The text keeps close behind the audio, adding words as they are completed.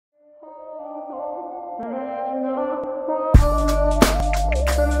Three,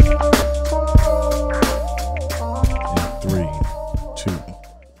 two,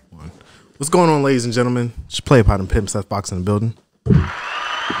 one. What's going on, ladies and gentlemen? It's your Play Pot and Pimp Seth Box in the building. Thank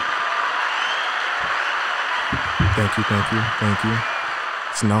you.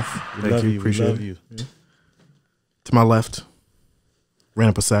 It's enough. Thank you. Appreciate it. Yeah. To my left, ran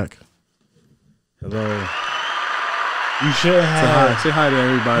up a sack. Hello. You shouldn't have. Say hi to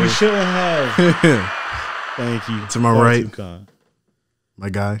everybody. You shouldn't have. Thank you. To my right, my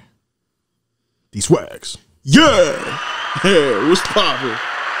guy, D-Swags. Yeah. Hey, what's poppin'?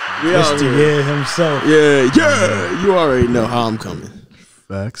 We out Mr. here. Yeah himself. Yeah. You already know how I'm coming.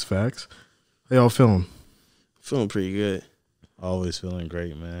 Facts. How y'all feeling? Feeling pretty good. Always feeling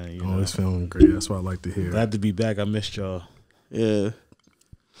great, man. Always feeling great. That's what I like to hear. Glad to be back. I missed y'all. Yeah.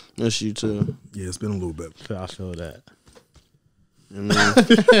 Miss you too. Yeah, it's been a little bit. I feel that.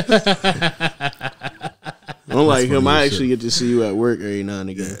 Unlike him, I actually get to see you at work every now and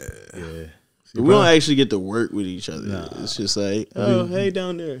again. Yeah. But we don't actually get to work with each other. Nah. It's just like, oh, hey,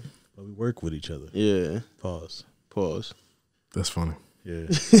 down there. But we work with each other. Yeah. Pause. That's funny. Yeah.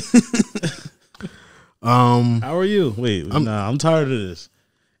 How are you? Wait, I'm tired of this.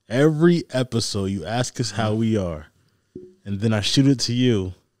 Every episode you ask us how we are, and then I shoot it to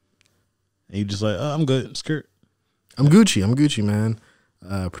you, and you just like, oh, I'm good. Skirt. I'm Gucci, man.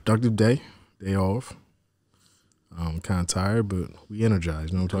 Productive day off. Kind of tired, but we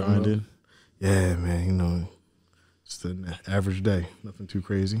energized. You know what I'm talking about? Yeah, man. You know, just an average day. Nothing too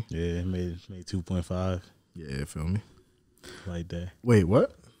crazy. Yeah, made 2.5. Yeah, feel me? Like that. Wait,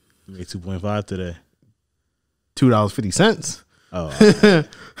 what? Made 2.5 today. $2.50. Oh.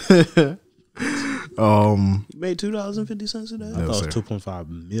 You made $2.50 today? I thought it was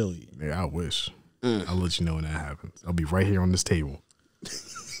 2.5 million. Yeah, I wish. I'll let you know when that happens. I'll be right here on this table.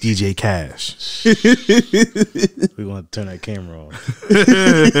 DJ Cash. We want to turn that camera on.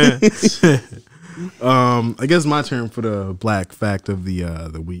 I guess my turn for the black fact of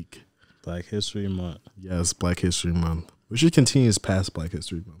the week. Black History Month. Yes, Black History Month. We should continue this past Black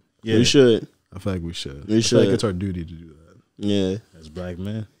History Month. Yeah, we should. I feel like we should. I feel like it's our duty to do that. Yeah, as black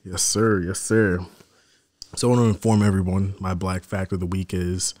men. Yes, sir. So I want to inform everyone. My black fact of the week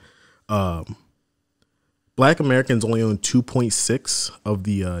is, Black Americans only own 2.6 of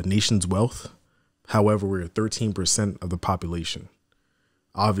the nation's wealth. However, we're 13% of the population.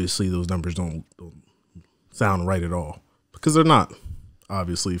 Obviously, those numbers don't sound right at all because they're not.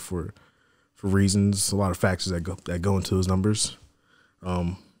 Obviously, for reasons, a lot of factors that go into those numbers.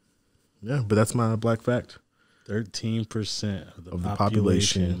 Yeah, but that's my black fact. 13% of the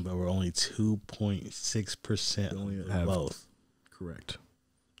population, but we're only 2.6% of wealth. Correct.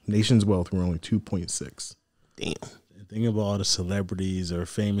 Nation's wealth, we're only 2.6. Damn. And think about all the celebrities or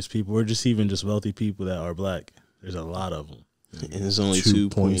famous people, or just even just wealthy people that are black. There's a lot of them. And it's only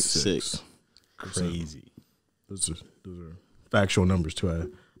 2.6. Crazy. Those are factual numbers too. I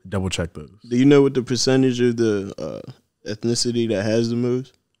double check those. Do you know what the percentage of the ethnicity that has the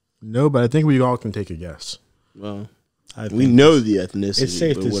most? No, but I think we all can take a guess. Well, we know the ethnicity. It's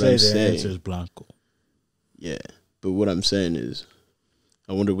safe to say the answer is Blanco. Yeah, but what I'm saying is,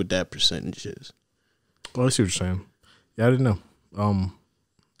 I wonder what that percentage is. Oh, I see what you're saying. Yeah, I didn't know.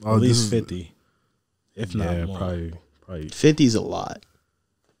 At least 50, if not more. Probably 50 is a lot.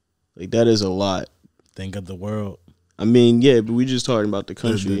 Like, that is a lot. Think of the world. I mean, yeah, but we just talking about the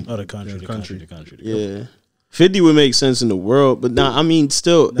country. The country. Yeah. 50 would make sense in the world, but I mean,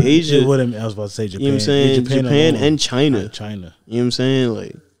 still, Asia. I was about to say Japan. You know what I'm saying? Japan and China. You know what I'm saying?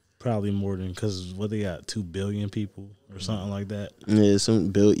 Like, probably more than, because what they got, 2 billion people or something like that. Yeah,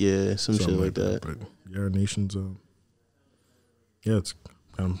 some shit like that. But yeah, our nation's, it's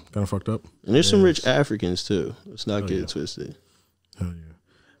kind of fucked up. And there's some rich Africans too. Let's not get it twisted. Hell yeah.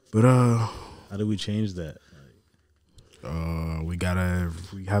 But how do we change that? We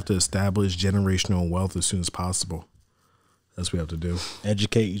have to establish generational wealth as soon as possible. That's what we have to do.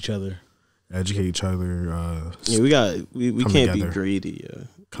 Educate each other. Yeah, we can't be greedy. Yeah.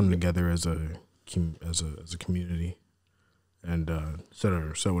 Come together as a community, and set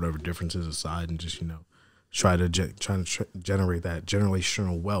whatever differences aside, and just try to generate that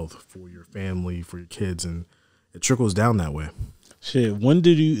generational wealth for your family, for your kids, and it trickles down that way. Shit, when do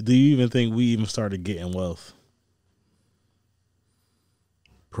you even think we even started getting wealth?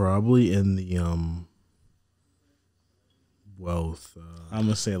 Probably in the wealth. I'm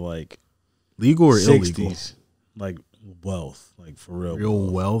gonna say like legal or 60s, illegal, like wealth, like for real. Real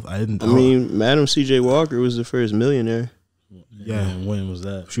wealth. I mean, Madam C.J. Walker was the first millionaire. Yeah, and when was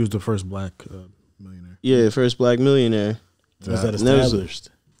that? She was the first black millionaire. Yeah, first black millionaire. Was that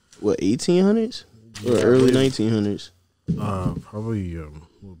established? What, 1800s? or early 1900s? Probably a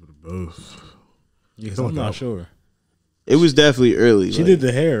little bit of both. Yeah, I'm not sure. It was definitely early. She did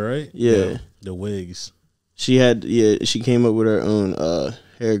the hair, right? Yeah. The wigs. She came up with her own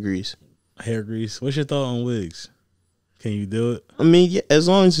hair grease. Hair grease. What's your thought on wigs? Can you do it? I mean, yeah, as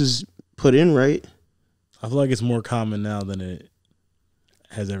long as it's put in right. I feel like it's more common now than it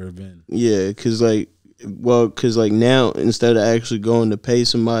has ever been. Yeah, because now, instead of actually going to pay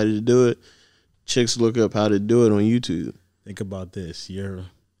somebody to do it, chicks look up how to do it on YouTube. Think about this. You're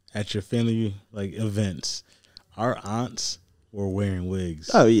at your family events. Our aunts were wearing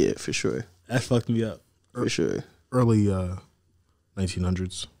wigs. Oh, yeah, for sure. That fucked me up. For sure. Early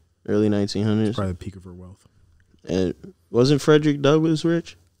 1900s. Early 1900s. Probably the peak of her wealth. And wasn't Frederick Douglass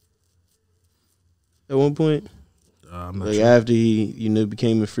rich at one point? I'm not sure. After he,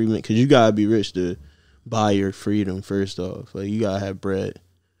 became a freeman, because you gotta be rich to buy your freedom. First off, you gotta have bread.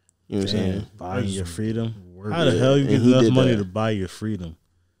 You know what I'm saying? Buying your freedom. How the hell you get enough money to buy your freedom?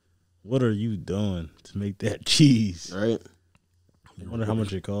 What are you doing to make that cheese? Right. I wonder how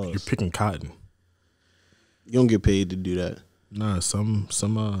much it costs. You're picking cotton. You don't get paid to do that. Nah, some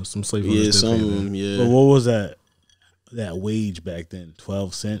slave owners. Yeah, some of them. Yeah. But what was that wage back then?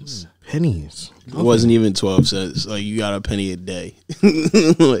 12 cents? Pennies. It wasn't even 12 cents. You got a penny a day.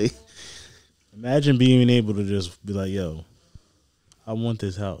 Imagine being able to just be like, yo, I want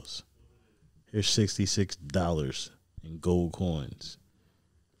this house. Here's $66 in gold coins.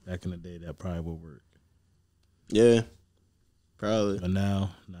 Back in the day, that probably would work. Yeah, probably. But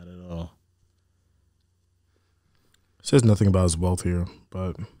now, not at all. It says nothing about his wealth here,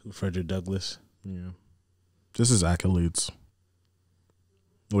 but Frederick Douglass. yeah, just his accolades.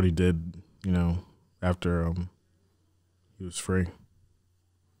 What he did, after he was free.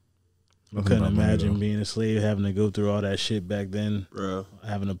 I couldn't imagine being a slave, having to go through all that shit back then, Bro.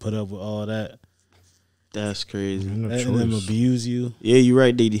 Having to put up with all that. That's crazy. Letting them abuse you. Yeah, you're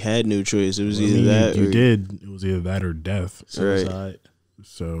right. They had no choice. It was either that or... It was either that or death. Suicide. Right.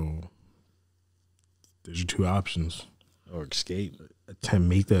 So there's your two options. Or escape.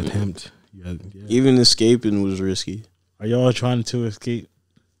 Make the attempt. Yeah. Even escaping was risky. Are y'all trying to escape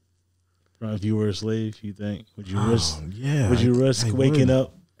from if you were a slave, you think? Would you risk waking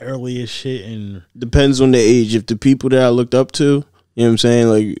up early as shit? And depends on the age. If the people that I looked up to, you know what I'm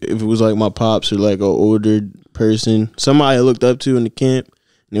saying? If it was my pops or an older person, somebody I looked up to in the camp,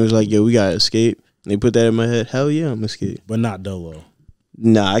 and it was yo, we gotta escape. And they put that in my head. Hell yeah, I'm escape. But not Dolo.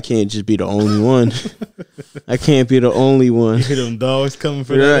 Nah, I can't just be the only one. I can't be the only one. You hear them dogs coming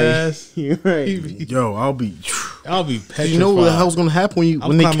for that ass? You're right. Yo, I'll be petrified. You know what the hell's gonna happen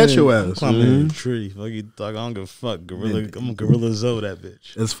when they catch your ass? I'm climbing in a tree. Fuck you, dog. I don't give a fuck. Gorilla. I'm a gorilla Zoe that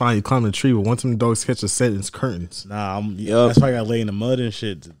bitch. It's fine. You climb the tree, but once them dogs catch a scent, it's curtains. Nah, that's why I got to lay in the mud and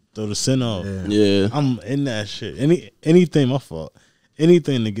shit to throw the scent off. Yeah. I'm in that shit. Anything, my fault.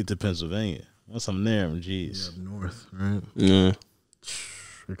 Anything to get to Pennsylvania. Once I'm there, I'm G's. Up north, right? Yeah.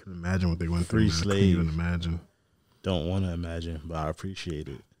 I can imagine what they went through. Free I slave. couldn't even imagine. Don't want to imagine, but I appreciate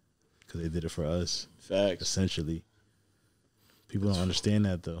it because they did it for us. Facts. Essentially. People don't understand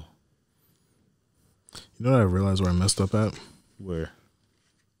that, though. You know what I realized where I messed up at? Where?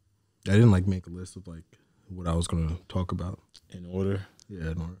 I didn't make a list of what I was gonna talk about. In order?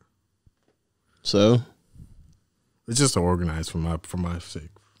 Yeah, in order. So? It's just to organize for my sake.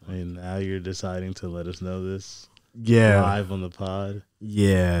 I mean, now you're deciding to let us know this live on the pod.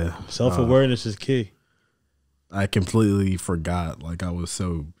 Yeah. Self-awareness is key. I completely forgot. I was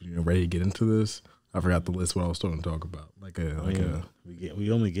so ready to get into this. I forgot the list what I was starting to talk about.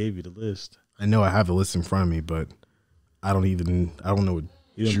 We only gave you the list. I know I have the list in front of me, but I don't know what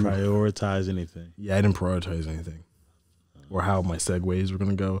you didn't prioritize anything. Yeah, I didn't prioritize anything. Or how my segues were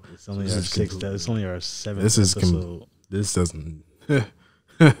gonna go. It's only our sixth. It's only our seventh episode. This doesn't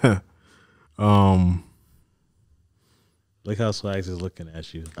Look how Swags is looking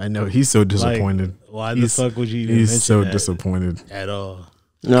at you. I know he's so disappointed. Why the fuck would you even He's mention so that disappointed at all.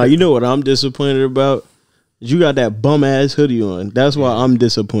 No, you know what I'm disappointed about? You got that bum ass hoodie on. That's why I'm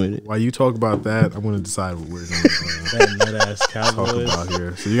disappointed. While you talk about that, I'm gonna decide what we're gonna that nut ass talk about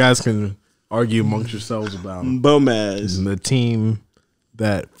here. So you guys can argue amongst yourselves about bum ass the team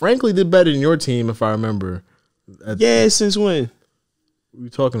that frankly did better than your team, if I remember. Since when? What are you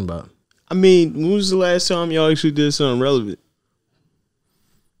talking about? I mean, when was the last time y'all actually did something relevant?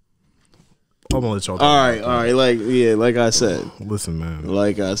 I'm gonna let y'all. All right. Like I said. Listen, man.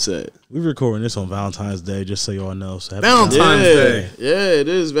 Like I said. We're recording this on Valentine's Day, just so y'all know. So Valentine's Day. Yeah, it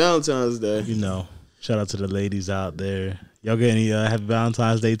is Valentine's Day. Shout out to the ladies out there. Y'all get any Happy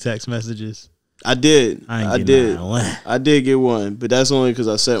Valentine's Day text messages? I did. I did. I did get one, but that's only because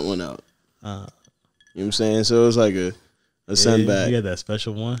I sent one out. what I'm saying? So it was like a send back. You had that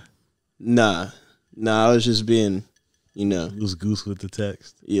special one? Nah, I was just being, Loose goose with the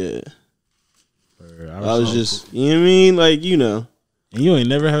text. yeah. Or I was just, you know what I mean? Like, And you ain't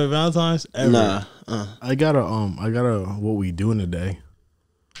never have a Valentine's ever? Nah. I got a what we doing today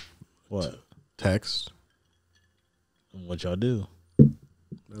What? text. What y'all do?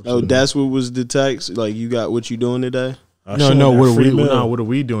 Oh, that's what was the text? Like, you got what you doing today? No. What are we? Meal. No, what are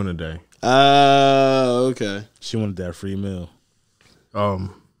we doing today? Okay. She wanted that free meal.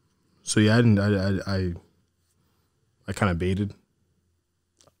 So yeah, I kind of baited.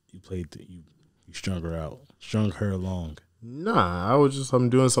 You played. You strung her out. Strung her along. Nah, I'm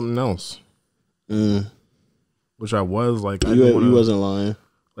doing something else. Which I was like, You wasn't lying.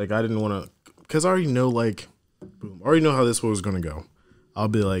 Like I didn't want to, because I already know I already know how this was gonna go. I'll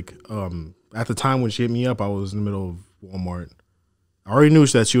be like, at the time when she hit me up, I was in the middle of Walmart. I already knew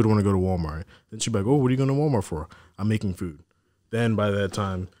that she would want to go to Walmart. Then she'd be like, oh, what are you going to Walmart for? I'm making food. Then by that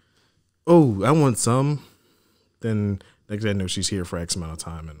time, oh, I want some. Then next thing I know, she's here for X amount of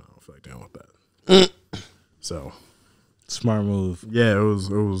time, and I don't feel like dealing with that. So, smart move. Yeah, it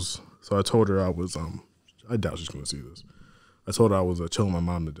was. So I told her I was. I doubt she's going to see this. I told her I was chilling with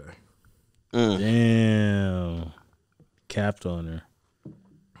my mom today. Damn, capped on her.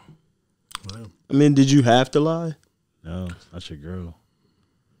 I mean, did you have to lie? No, not your girl.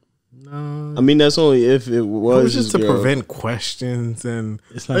 No, I mean that's only if it was just to girl. prevent questions, and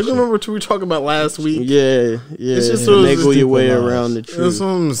It's I not remember what we were talking about last week. Yeah. It's just Finagle your way lies. around the That's truth. what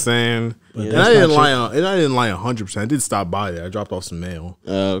I'm saying. But And that's I didn't not lie. And I didn't lie 100%. I did stop by there. I dropped off some mail.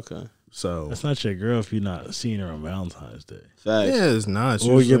 Oh, okay. So That's not your girl if you're not seeing her on Valentine's Day Facts. yeah, it's not. She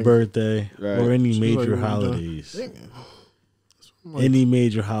or was your like, birthday Right. or any She was major like, what are you doing? holidays. Like, Any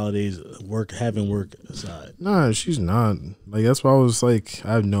major holidays, having work aside. Nah, she's not. Like that's why I was like,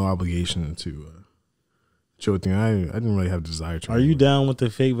 I have no obligation to chill with you. I didn't really have desire to. Are you down with the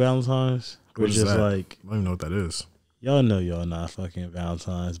fake Valentine's? Or What is just that? like I don't even know what that is. y'all know y'all not fucking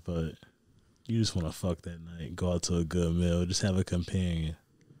Valentine's, but you just want to fuck that night, go out to a good meal, just have a companion.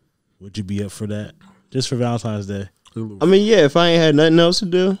 Would you be up for that? Just for Valentine's Day? I mean, yeah, if I ain't had nothing else to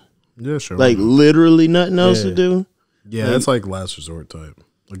do, Yeah, sure. like literally nothing else to do. yeah, that's like last resort type.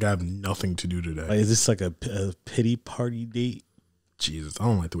 Like I have nothing to do today. Like, is this like a pity party date? Jesus, I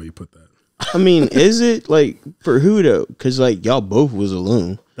don't like the way you put that. I mean, is it like for who though? Because like y'all both was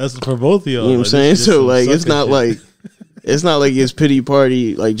alone. That's for both of y'all. You know what I'm Like, saying? this is So some like, it's sucker not shit. like it's not like it's pity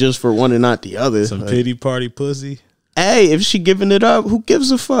party like just for one and not the other. Some Like, pity party pussy. hey, if she giving it up, who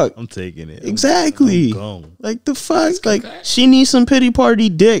gives a fuck? I'm taking it. Exactly. I'm gone. Like the fuck? Like she needs some pity party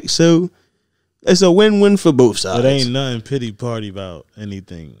dick. So it's a win-win for both sides. But ain't nothing pity party about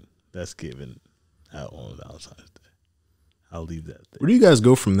anything that's given out on Valentine's Day. I'll leave that there. Where do you guys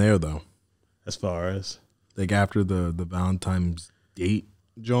go from there though? As far as Like after the Valentine's date,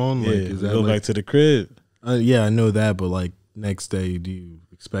 John? Like, yeah, is we that go like, back to the crib. yeah, I know that, but like next day, do you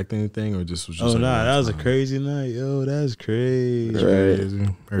expect anything or just was just Oh like, nah, that was a fine? crazy night. Yo, that's crazy. Right. Crazy.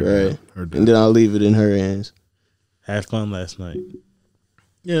 Heard Right. that. Heard that. And then I'll leave it in her hands. Had fun last night.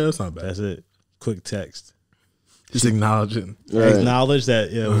 Yeah, that's not bad. That's it. Quick text. Just acknowledging. Right. Acknowledge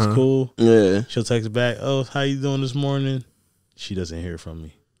that it was cool. Yeah. She'll text back, oh, how you doing this morning? She doesn't hear from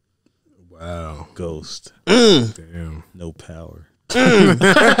me. Wow. Ghost. Damn. No power. Damn.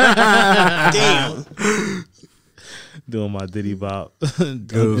 Doing my Diddy Bop.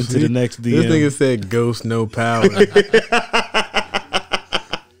 Ghost. Into the next This DM. nigga said ghost, no power.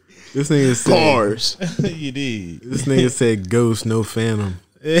 This nigga said Bars. You did. This nigga said ghost, no phantom.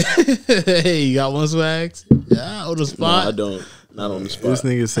 Hey, you got one swags? Yeah, on the No, spot. I don't. Not on the spot. This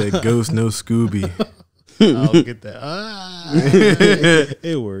nigga said ghost, no Scooby. I'll get that.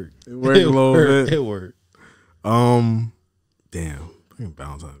 It worked. It worked a little bit. It worked. Damn. Fucking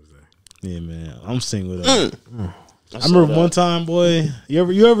Valentine's Day. Yeah, man. I'm single though. I remember one time, boy.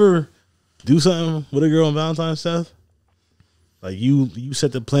 You ever do something with a girl on Valentine's, Seth? Like you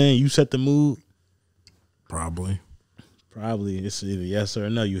set the plan, you set the mood. Probably. Probably it's either yes or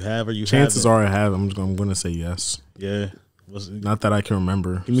no. You have or you Chances haven't. are I have. I'm gonna say yes. Yeah. Not that I can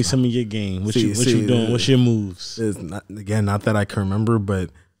remember. Give me some of your game. What See- you see, doing? What's your moves? It's not, again, not that I can remember,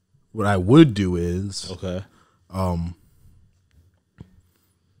 but what I would do is Okay.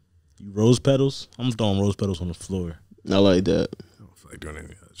 You rose petals? I'm throwing rose petals on the floor. I like that. I don't feel like doing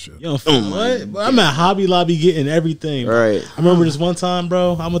any of that shit. You don't feel what? I'm at Hobby Lobby getting everything. All right. I remember this one time,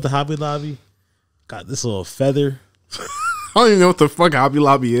 bro. I went to Hobby Lobby. Got this little feather. I don't even know what the fuck Hobby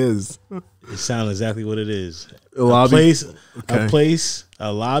Lobby is. It sounds exactly what it is. A lobby?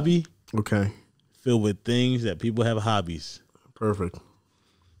 A lobby Okay. filled with things that people have hobbies Perfect.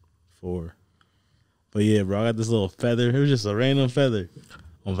 for. But yeah, bro, I got this little feather. It was just a random feather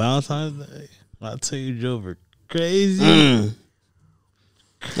on Valentine's Day. I tell you, drove her crazy.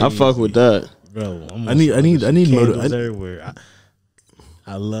 I fuck with that, bro. I need candles everywhere.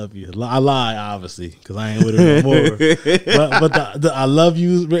 I love you. I lie, obviously, because I ain't with her no more. but the I love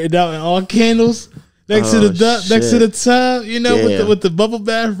you written out in all candles next to the tub. You know, with the bubble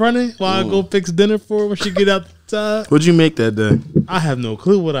bath running while I go fix dinner for her when she get out the tub. What'd you make that day? I have no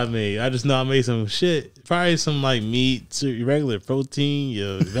clue what I made. I just know I made some shit. Probably some like meat, regular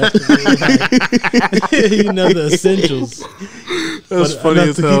protein, vegetables, you know, the essentials. That's funny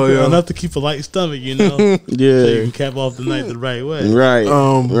as hell, yo. Enough to keep a light stomach, you know. Yeah, so you can cap off the night the right way. Right,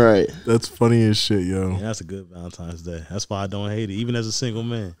 right. That's funny as shit, yo. Yeah, that's a good Valentine's Day. That's why I don't hate it, even as a single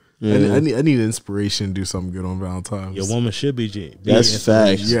man. Yeah. I need inspiration to do something good on Valentine's. Your woman should be. That's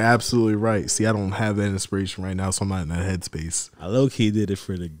facts. You're absolutely right. See, I don't have that inspiration right now, so I'm not in that headspace. I low key did it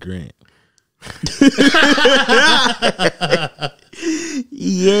for the grant.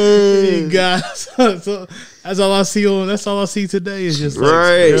 Yeah, guys. So that's all I see That's all I see today is just like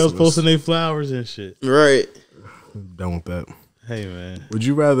girls posting their flowers and shit. Right. I'm done with that. Hey man, would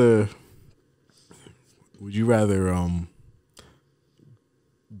you rather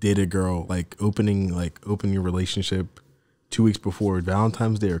date a girl open your relationship 2 weeks before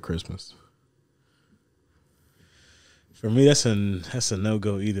Valentine's Day or Christmas? For me, that's a no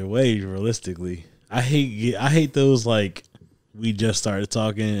go either way. Realistically, I hate those we just started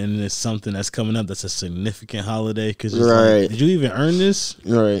talking and it's something that's coming up that's a significant holiday because did you even earn this?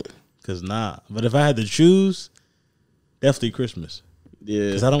 Right. Because but if I had to choose, definitely Christmas. Yeah.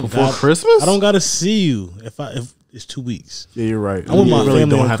 Because I don't Christmas. I don't gotta see you if it's 2 weeks. Yeah, you're right. I want my really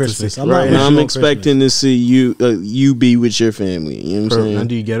family don't on have Christmas. to see. Right. I'm expecting to see you be with your family. You know what I'm saying? And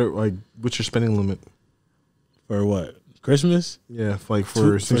do you get it? What's your spending limit? For what? Christmas? Yeah,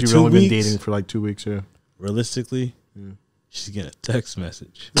 since you've only been dating for 2 weeks, yeah. Realistically, she's getting a text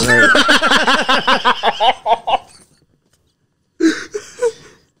message. Right.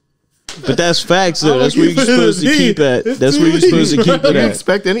 But that's facts, though. That's where you're supposed to keep at. That's where you're supposed to keep it You at.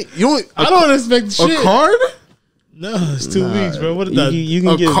 expect any? You don't. I don't expect shit. A card? No, it's 2 weeks, bro. What did that? You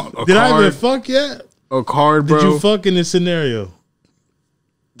can get. Did I even fuck yet? A card, bro. Did you fuck in this scenario?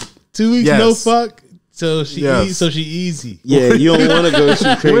 2 weeks, Yes. no fuck. So she Yes. so she easy. Yeah, you don't want to go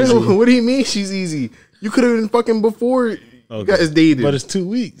too crazy. What do you mean she's easy? You could have been fucking before you guys dated. But it's 2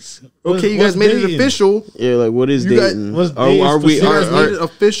 weeks. Okay, you guys made it official. Yeah, what is You guys- dating? what's Are dating we You guys made it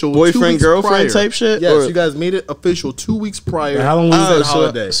official. 2 boyfriend weeks girlfriend prior. type shit? Yes, Or- you guys made it official 2 weeks prior. How long was that that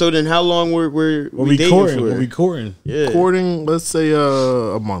holiday? So then, how long were we dating courting? for? We courting. Yeah. Courting, let's say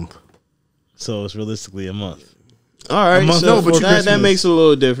a month. So it's realistically a month. All right, A month so before that Christmas. makes a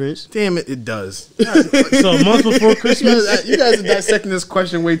little difference. Damn it, it does. So a month before Christmas. You guys are dissecting this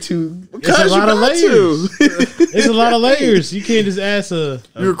question way too. It's a lot of layers. It's a lot of layers. You can't just ask You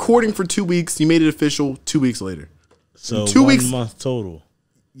were courting for 2 weeks. You made it official 2 weeks later. So 2 1 weeks month total.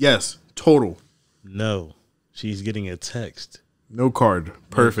 Yes, total. No, she's getting a text. No card.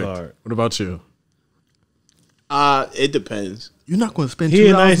 Perfect. card. What about you? It depends. You're not going to spend He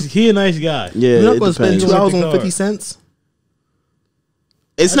a $2. nice guy. Yeah, You're not it going to spend depends. $2.50.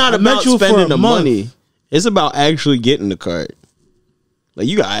 It's not I met about you for spending a the month. money. It's about actually getting the card. Like,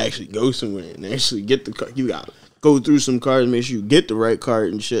 you gotta actually go somewhere and actually get the card. You gotta go through some cards, make sure you get the right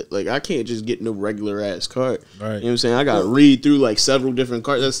card and shit. Like, I can't just get no regular ass card. Right. You know what I'm saying? I gotta read through several different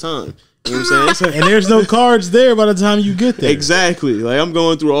cards. That's time. You know what I'm saying? And there's no cards there by the time you get there. Exactly. Like, I'm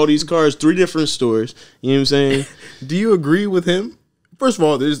going through all these cards, 3 different stores. You know what I'm saying? Do you agree with him? First of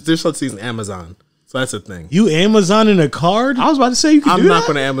all, there's such things as Amazon. So that's a thing. You Amazoning a card? I was about to say you can I'm do not that.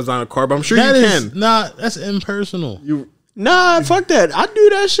 going to Amazon a card, but I'm sure That you is can. not. That's impersonal. Nah, fuck that. I do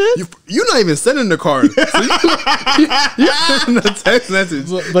that shit. You're not even sending the card. So you're sending a text message.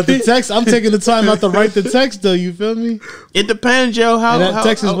 But the text, I'm taking the time out to write the text, though. You feel me? It depends, yo. How And that how,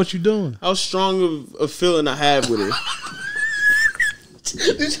 text is how, what you doing. how strong of a feeling I have with her.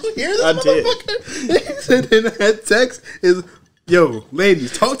 Did you hear this I did. motherfucker? He said in that text is, yo,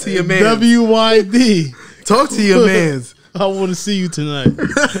 ladies, talk to your man. WYD. Talk to your mans. I want to see you tonight.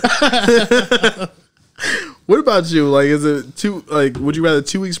 What about you? Is it would you rather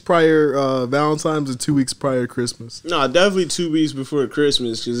 2 weeks prior Valentine's or 2 weeks prior Christmas? No, definitely 2 weeks before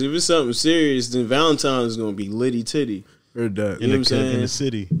Christmas. Because if it's something serious, then Valentine's is gonna be litty titty. Heard that. You know what I'm saying? In the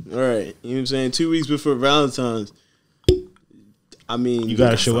city. All right, you know what I'm saying. 2 weeks before Valentine's. I mean, You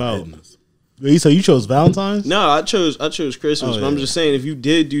got to show out. So you chose Valentine's? No, I chose Christmas. Oh, but I'm yeah. just saying, if you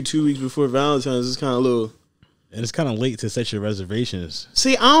did do 2 weeks before Valentine's, it's kind of little. And it's kind of late to set your reservations.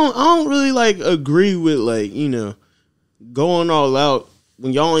 See, I don't really agree with going all out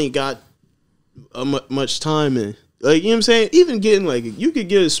when y'all ain't got much time in. Like, you know what I'm saying? Even getting, like, you could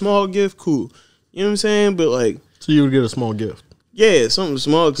get a small gift, cool. You know what I'm saying? But, like... So you would get a small gift? Yeah, something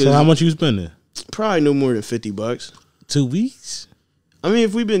small. So how much you spending? Probably no more than $50. 2 weeks? I mean,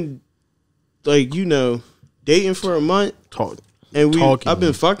 if we've been, like, you know, dating for a month... I've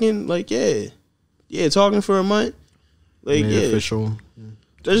been fucking, like, yeah, talking for a month, like, yeah, official.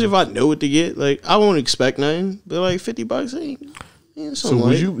 Especially if I know what to get, like, I won't expect nothing, but like $50 ain't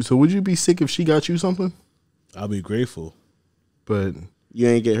something. So would you be sick if she got you something? I'll be grateful, but you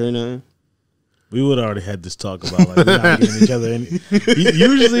ain't get her nothing. We would already had this talk about like we're not getting each other any.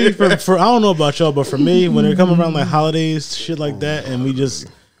 Usually, for I don't know about y'all, but for me, when they come around like holidays, shit like that, and we just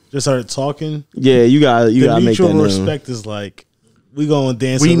started talking, yeah, you got make that mutual respect is like. We gonna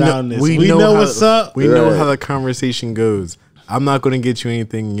dance around this. We know what's up. We know how the conversation goes. I'm not gonna get you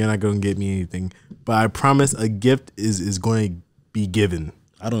anything. You're not gonna get me anything. But I promise a gift is going to be given.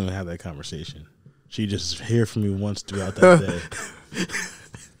 I don't even have that conversation. She just hear from me once throughout that day.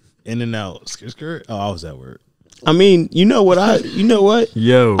 In and out. Skirt. Oh, I was at work. I mean, you know what?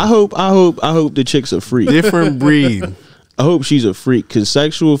 Yo. I hope the chick's a freak. Different breed. I hope she's a freak because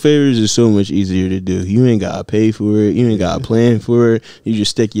sexual favors is so much easier to do. You ain't gotta pay for it. You ain't gotta plan for it. You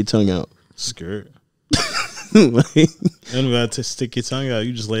just stick your tongue out. Skirt. Like, you don't got to stick your tongue out.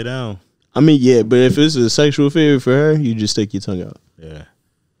 You just lay down. I mean, yeah, but if it's a sexual favor for her, you just stick your tongue out. Yeah.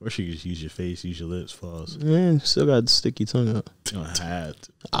 Or she just use your face, use your lips, pause. Man, still got to stick your tongue out. You don't have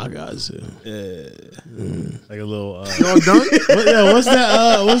to. I got to. Yeah. Like a little. Y'all done? What's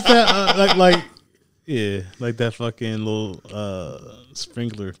that? Yeah, like that fucking little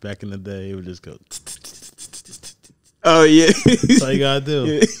sprinkler back in the day. It would just go. Oh yeah, that's all you gotta do.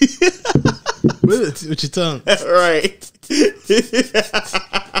 Yeah. with your tongue, right?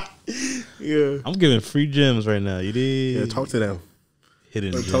 Yeah, I'm giving free gems right now. You did? Yeah, talk to them.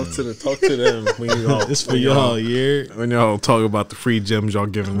 Hidden gems. Talk to them. It's for y'all. Yeah. When y'all talk about the free gems y'all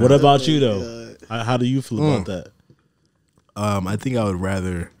giving. What about you though? How do you feel about that? I think I would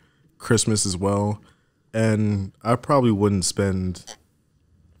rather Christmas as well. And I probably wouldn't spend.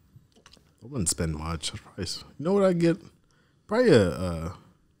 I wouldn't spend much. You know what I get? Probably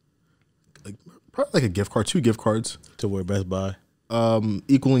like a gift card, 2 gift cards to where Best Buy,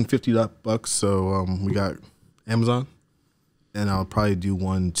 equaling $50. So we got Amazon, and I'll probably do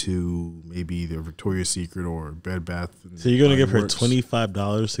one to maybe either Victoria's Secret or Bed Bath. So you're gonna give her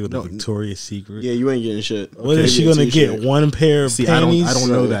 $25 to go to Victoria's Secret? Yeah, you ain't getting shit. What is she gonna get? One pair of panties? I don't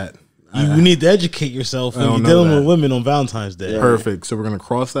know that. You need to educate yourself when you're dealing with women on Valentine's Day. Perfect. So we're gonna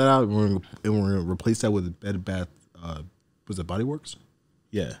cross that out, and we're gonna replace that with Bed Bath. Was it Body Works?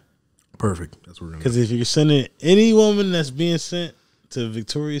 Yeah. Perfect. That's what we're gonna. Because if you're sending any woman that's being sent to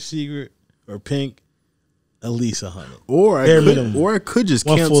Victoria's Secret or Pink, at least 100. Or I could just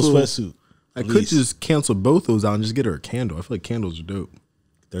one cancel full sweatsuit. I could just cancel both those out and just get her a candle. I feel like candles are dope.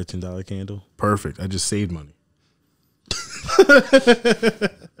 $13 candle. Perfect. I just saved money.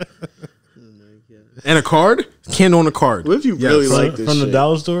 And a card? Candle on a card. What if you really like this from shit? The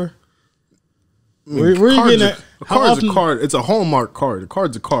dollar store? I mean, where are you getting that? A card's a card. It's a Hallmark card. A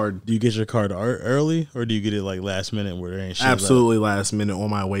card's a card. Do you get your card early, or do you get it like last minute where there ain't shit? Absolutely last minute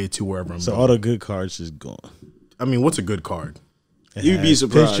on my way to wherever I'm going. So all the good cards just gone. I mean, what's a good card? You'd be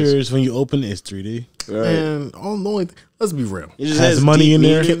surprised. Pictures when you open it, it's 3D. Right. And let's be real. It just has money in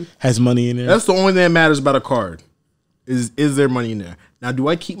there. Has money in there. That's the only thing that matters about a card. Is there money in there? Now, do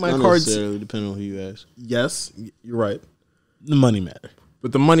I keep my Not cards? necessarily, depending on who you ask. Yes, you're right. The money matter.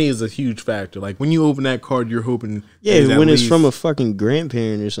 But the money is a huge factor. Like when you open that card, you're hoping. Yeah, when it's from a fucking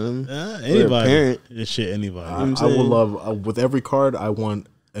grandparent or something. Anybody. Or a parent. This shit, anybody. I would love with every card. I want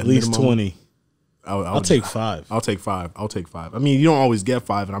at least 20. I'll take 5. I'll take 5. I mean, you don't always get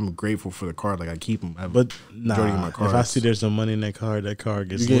 5, and I'm grateful for the card. Like I keep them. But majority of my cards. If I see there's some money in that card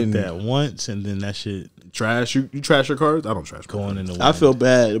gets looked at once, and then that shit trash. You trash your cards? I don't trash. Going in the wind. I feel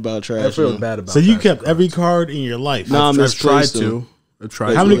bad about trash. I feel bad about. So you kept every card in your life? No, I've tried to.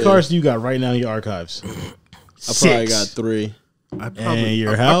 How many cards do you got right now in your archives? I probably got 3. And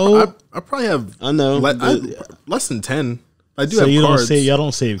you're how? I probably have. I know less than 10. I do so have you cards. Y'all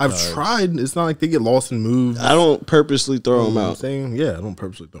don't save cards. I've tried. It's not like they get lost and moved. I don't purposely throw them out. Yeah, I don't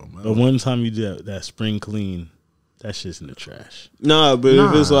purposely throw them out. But one time you did that spring clean, that shit's in the trash. Nah, but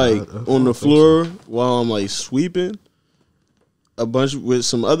if it's like on the floor while I'm like sweeping a bunch with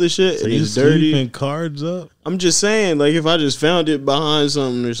some other shit so and you it's dirty. Sweeping cards up? I'm just saying, like if I just found it behind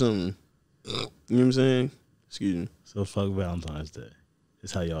something or something. You know what I'm saying? Excuse me. So fuck Valentine's Day.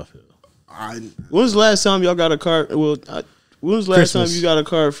 It's how y'all feel. When was the last time y'all got a card? Well, when was the last time you got a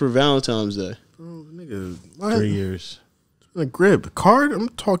card for Valentine's Day? Oh, nigga, 3 years. A grip card. I'm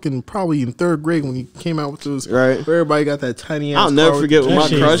talking probably in 3rd grade when he came out with those. Right. Everybody got that tiny ass. I'll never card. forget when my That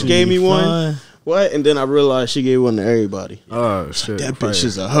shit crush used to gave be me one. fun. What? And then I realized she gave one to everybody. Oh shit! That fire. bitch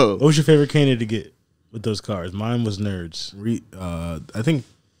is a hoe. What was your favorite candy to get with those cards? Mine was Nerds. I think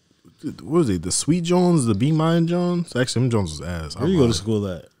what was it? The Sweet Jones, the Be Mine Jones. Actually, them Jones was ass. Where you go to school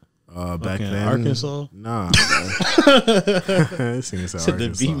at? Back in then, Arkansas? Nah. This thing is Said the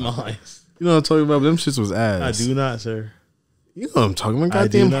Arkansas. Be Mine. You know what I'm talking about? Them shits was ass. I do not, sir. You know what I'm talking about? I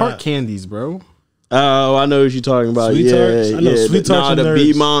do Goddamn not. heart candies, bro. Oh, I know what you're talking about. Sweet tarts? I know Sweet tarts and the Nerds.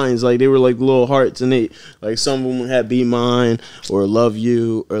 Be Mines, like they were like little hearts, and they like some of them had Be Mine or Love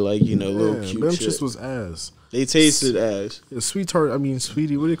You or like little Yeah, cute them shit. shits was ass. They tasted ass. Yeah, sweet tart. I mean,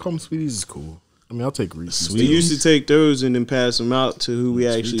 sweetie. What do they call them? Sweeties is cool. I mean, I'll take Reese's. We used to take those and then pass them out to who we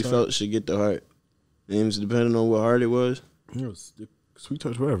Sweet actually tart. felt should get the heart. Names depending on what heart it was. You know, sweet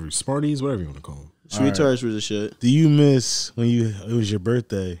tarts, whatever. Smarties, whatever you want to call them. Sweet right. tarts was the shit. Do you miss when it was your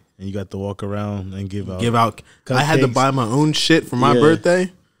birthday and you got to walk around and give out? I had to cupcakes? buy my own shit for my Yeah.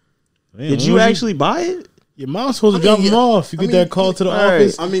 birthday. Man, Did when you was actually buy it? Your mom's supposed to I mean, drop them yeah. off. You I get mean, that call to the all right.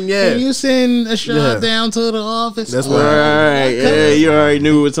 office. I mean, yeah. Can you send a shot Yeah. down to the office? That's All what right, yeah, you already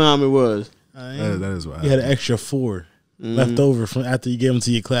knew what time it was. That is why. You had an extra 4 left over from after you gave them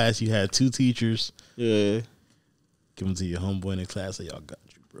to your class. You had 2 teachers. Yeah, Give them to your homeboy in the class. Say, y'all got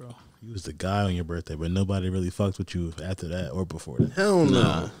you, bro. You was the guy on your birthday, but nobody really fucked with you after that or before that. Hell no.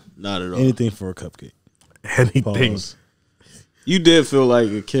 nah, not at all. Anything for a cupcake. Anything. Pause. You did feel like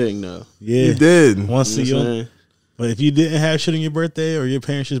a king though. Yeah. You did. Once a You know what I'm year. saying? But if you didn't have shit on your birthday or your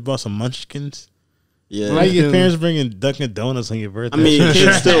parents just bought some munchkins, Yeah. why your parents bringing Dunkin' Donuts on your birthday? I mean, That shit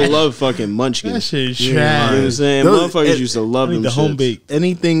kids still trash. love fucking That munchkins. shit You know what I'm trash. saying? Those- Motherfuckers it- used to I love need them the home shits. baked.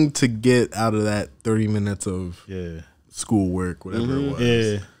 Anything to get out of that 30 minutes of Yeah. schoolwork, whatever it was.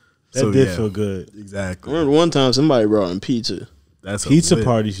 Yeah. That So, did yeah. feel good. I Exactly. remember one time somebody brought in pizza. That's a Pizza lit-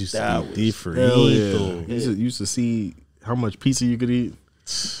 parties used That to be was- different. Hell yeah. Used to see how much pizza you could eat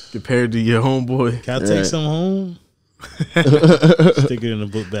compared to your homeboy. Can I take Right. some home? Stick it in a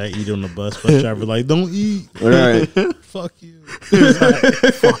book bag, eat it on the bus. Bus driver like, don't eat. All right. Fuck you.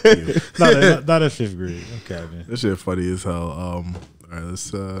 Fuck you. Not at 5th grade. Okay, man. That shit funny as hell. All right,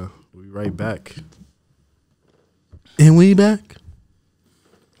 let's we'll be right back. And we back.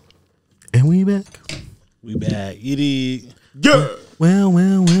 And we back. We back. Edie. Yeah. Well,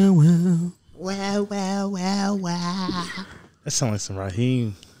 well, well, well. That sounds like some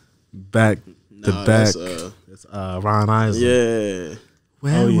Raheem. Back to Nah, back. that's, That's Ron Isley. yeah.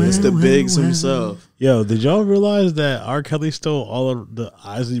 Well, Oh, yeah. well, It's the well, Biggs well. himself. Yo, did y'all realize that R. Kelly stole all of the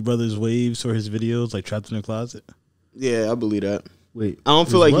Isley Brothers waves for his videos, like Trapped in the Closet? Yeah, I believe that. Wait, I don't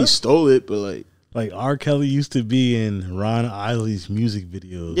feel his like he what? stole it, but like, Like R. Kelly used to be in Ron Isley's music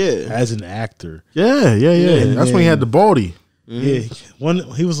videos, Yeah. as an actor. Yeah. Yeah, That's when he had the baldy. Yeah, one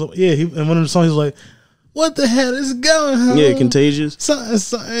he was in one of the songs. He was like, "What the hell is going on? yeah, contagious.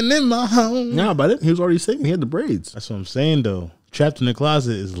 something in my home." Nah, by then he was already singing. He had the braids. That's what I'm saying, though. Trapped in the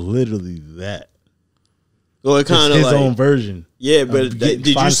Closet is literally that. Well, it It's kind of his like, own version yeah, but get- did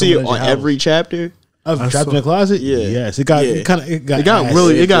you find see it someone on at your every chapter? of I Trapped saw- in the Closet. Yeah. Yes, it got Yeah. it got It got ass.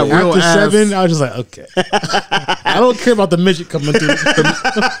 really, it got real After ass. 7, I was just like, okay, I don't care about the midget coming through.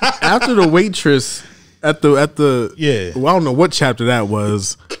 After the waitress at the Yeah. Well, I don't know what chapter that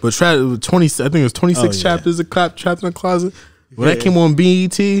was, but 20. I think it was 26 Oh, yeah. chapters of Trapped in the Closet. When that Yeah. came on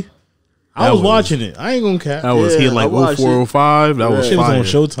BET, I That was was- watching it. I ain't gonna cap. that was Yeah, hitting like I watched 04, 05. That was Shit was fire. on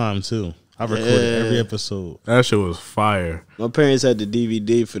Showtime too. I recorded Yeah. every episode. That shit was fire. My parents had the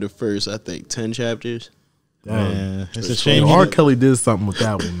DVD for the first, I think, 10 chapters. Man, it's a Yo, shame. R. Kelly did something with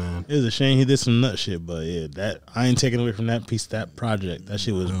that one, man. It's a shame he did some nut shit, but yeah, that I ain't taking away from that piece, that project. That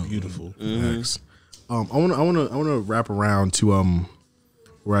shit was beautiful. Facts. I want to wrap around to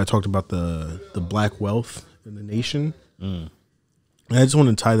where I talked about the black wealth in the nation. And I just want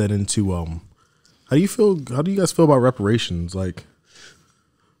to tie that into how do you guys feel about reparations, like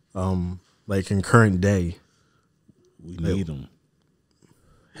in current day? We need them.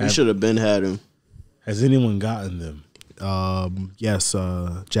 We should have been had him. Has anyone gotten them? Yes,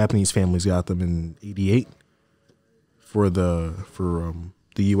 Japanese families got them in '88 for the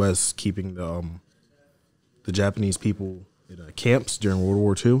U.S. keeping the Japanese people in camps during World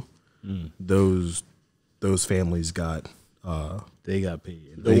War II. Those families got They got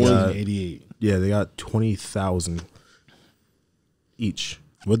paid. They got- 88. they got 20,000 each.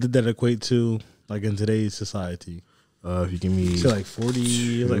 What did that equate to, like in today's society? If you give me Is it like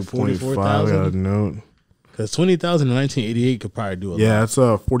 40, like 2.5, I got a 44,000? note. Because 20,000 in 1988 could probably do a lot. Yeah, it's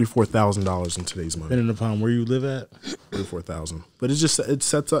 $44,000 in today's money. Depending upon where you live at. 44,000. But it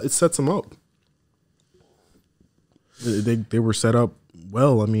sets them up. They were set up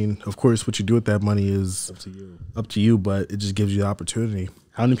well. I mean, of course, what you do with that money is up to you, but it just gives you the opportunity.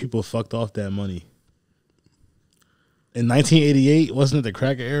 How many people fucked off that money? In 1988, wasn't it the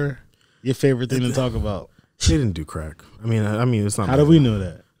crack era? Your favorite thing to talk about? They didn't do crack. I mean, it's not. How do we know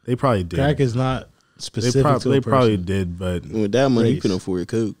that? They probably did. Crack is not specific. They probably did, but with that money, you can afford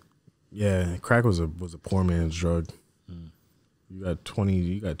coke. Yeah, crack was a poor man's drug. You got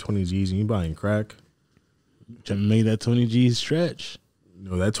 20 G's and you buying crack. To make that 20 G's stretch.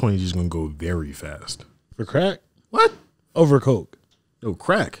 No, that 20 G's gonna go very fast. For crack? What? Over coke. No,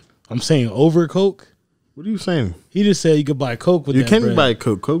 crack. I'm saying over coke. What are you saying? He just said you could buy coke with you that can bread. buy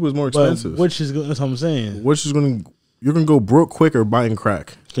coke. Coke was more expensive. Which is that's what I'm saying. You're gonna go broke quicker buying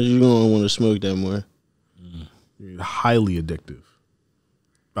crack. Because you're gonna want to smoke that more. Highly addictive.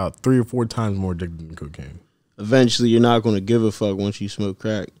 About 3 or 4 times more addictive than cocaine. Eventually, you're not gonna give a fuck once you smoke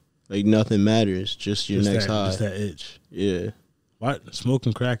crack. Like nothing matters. Just your next high. Just that itch. Yeah.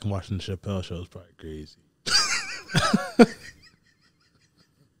 Smoking crack and watching the Chappelle show is probably crazy.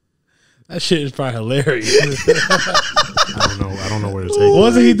 That shit is probably hilarious. I don't know where to take it. What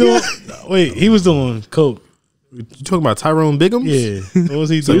wasn't he doing? Wait, he was doing coke. You talking about Tyrone Biggums? Yeah. What was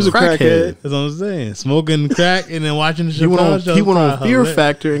he doing? So he was a crackhead. That's what I'm saying. Smoking crack and then watching the Chappelle show. He went on Fear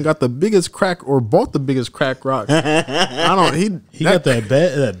Factor and got the biggest crack or bought the biggest crack rock. He got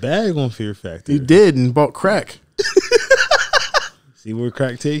that bag on Fear Factor. He did and bought crack. See where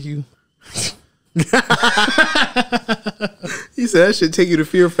crack take you? He said that should take you to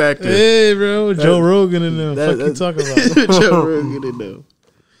Fear Factor. Hey, bro, Joe Rogan and them. Fuck you talking about? Joe Rogan and them.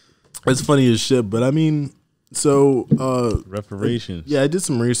 It's funny as shit, but I mean, so reparations. Yeah, I did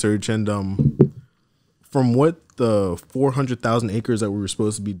some research, and from what the 400,000 acres that were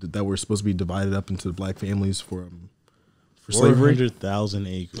supposed to be divided up into black families for slavery, 400,000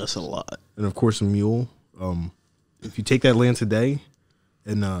 acres. That's a lot. And of course, a mule. If you take that land today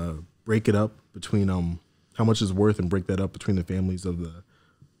and break it up between how much it's worth and break that up between the families of the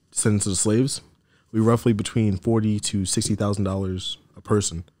descendants of the slaves, we roughly between $40,000 to $60,000 a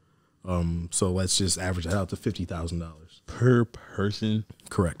person. So let's just average that out to $50,000 per person.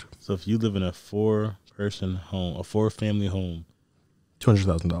 Correct. So if you live in a 4-person home, a 4-family home,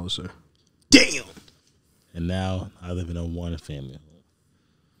 $200,000, sir. Damn. And now I live in a 1-family home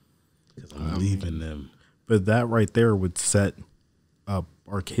because I'm leaving them. But that right there would set up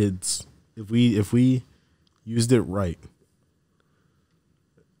our kids. If we used it right,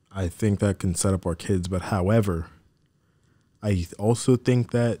 I think that can set up our kids. But however, I also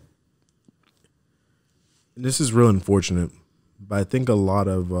think that, and this is real unfortunate, but I think a lot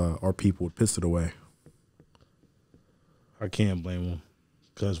of our people would piss it away. I can't blame them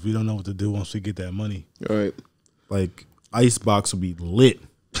because we don't know what to do once we get that money. All right. Like, Icebox would be lit.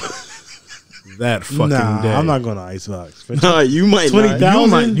 That fucking day. I'm not going to Icebox. Nah, you might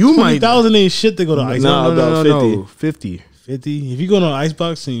 20,000. You might. 20,000 ain't shit to go to Icebox. Nah, about 50. 50. If you go to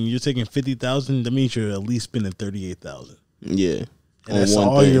Icebox and you're taking 50,000, that means you're at least spending 38,000. Yeah. And that's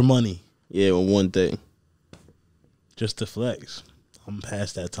all your money. Yeah, on one thing. Just to flex. I'm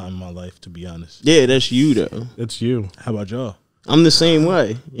past that time in my life, to be honest. Yeah, that's you though. That's you. How about y'all? I'm the same way.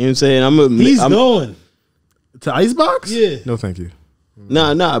 You know what I'm saying? He's going to Icebox. Yeah. No, thank you.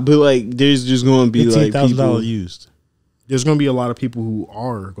 Nah. But like, there's just going to be like $15,000 used. There's going to be a lot of people who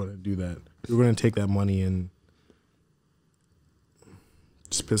are going to do that. They're going to take that money and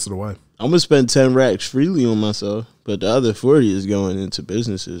just piss it away. I'm gonna spend 10 racks freely on myself, but the other 40 is going into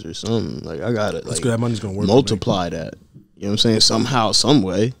businesses or something. Like I gotta like that money's gonna work. Multiply that. You know what I'm saying? Somehow, some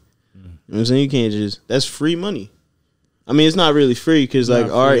way. You know what I'm saying? You can't just. That's free money. I mean, it's not really free because like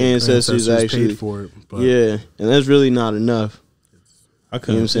our ancestors actually paid for it. But yeah, and that's really not enough. I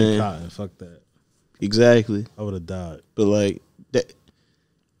couldn't say cotton. Fuck that. Exactly. I would have died. But like that,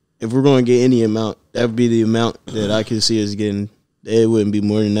 if we're going to get any amount, that would be the amount that I could see us getting. It wouldn't be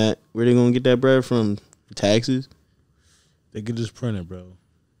more than that. Where they gonna get that bread from? Taxes? They could just print it, bro.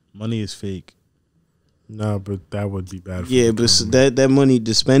 Money is fake. No, but that would be bad. For yeah, but that money,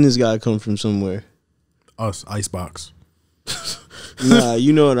 the spending's gotta come from somewhere. Us, Icebox. Nah,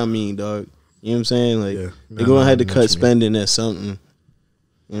 you know what I mean, dog. You know what I'm saying? Like they're gonna have to cut spending at something. You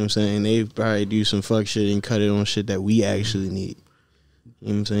know what I'm saying? They probably do some fuck shit and cut it on shit that we actually need. You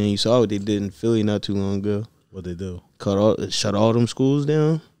know what I'm saying? You saw what they did in Philly not too long ago. What they do? Shut all them schools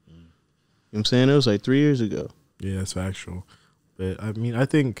down. You know what I'm saying? That was like 3 years ago. Yeah, that's factual. But I mean, I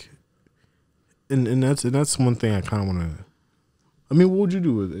think, and that's one thing I kind of want to. I mean, what would you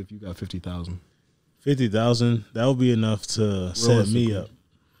do with if you got 50,000? 50,000. That would be enough to set me up.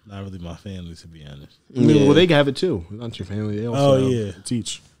 Not really my family, to be honest. I mean, well, they can have it too. It's not your family. They also have it's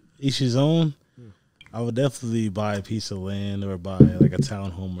each his own. I would definitely buy a piece of land or buy like a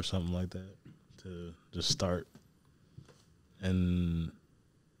townhome or something like that to just start. And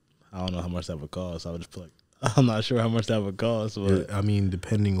I don't know how much that would cost. I would just put like, I'm not sure how much that would cost. But I mean,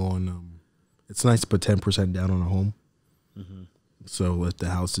 depending on, it's nice to put 10% down on a home. mm-hmm. So if the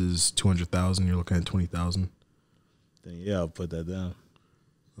house is 200,000, you're looking at 20,000. Then yeah, I'll put that down.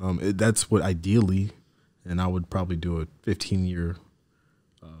 That's what ideally, and I would probably do a 15-year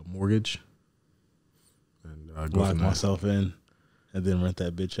mortgage and go Lock from there. myself in and then rent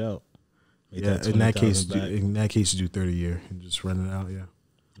that bitch out. Make Yeah, that in that case, back, you do 30-year and just rent it out. Yeah,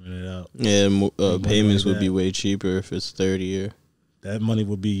 rent it out. Yeah, payments like would be that. way cheaper if it's 30-year. That money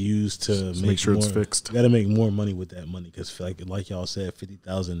would be used to Just make sure more, it's fixed. You got to make more money with that money because, like y'all said,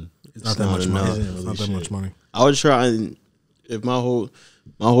 50,000. It's not that much money. enough. It's not that much money. I would try and if my whole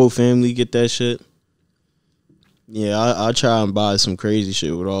family get that shit. Yeah, I'll try and buy some crazy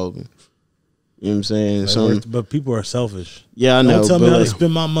shit with all of them. You know what I'm saying? But people are selfish. Yeah, I know. Don't tell me but how to like,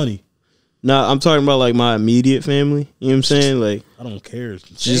 spend my money. nah, I'm talking about like my immediate family. You know what I'm saying? Like, I don't care.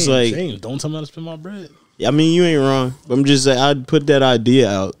 Just like- shame. Don't tell me how to spend my bread. I mean, you ain't wrong. But I'm just saying, I'd put that idea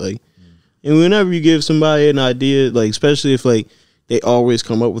out. Like, and whenever you give somebody an idea, like, especially if like they always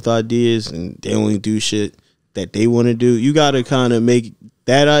come up with ideas and they only do shit that they want to do, you got to kind of make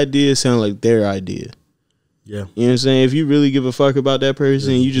that idea sound like their idea. Yeah, You know what I'm saying? If you really give a fuck about that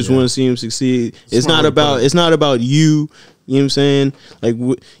person, you just want to see him succeed. It's Smart not way to put about it. it's not about you. You know what I'm saying? Like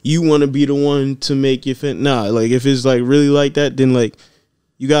you want to be the one to make your nah. Like if it's like really like that, then like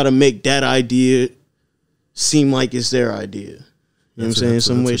you got to make that idea seem like it's their idea. You know what I'm saying?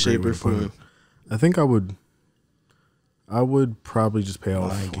 Some way, shape, or form. I think I would probably just pay off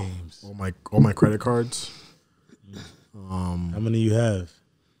Buying games. all my credit cards. How many you have?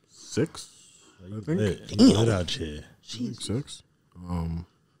 6, I think. You lit out here. 6. God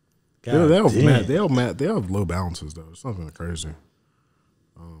They damn. have low balances though. It's nothing crazy.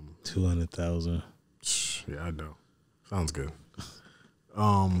 200,000. Yeah, I know. Sounds good.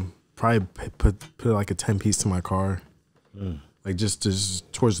 Probably put like a 10-piece to my car, like just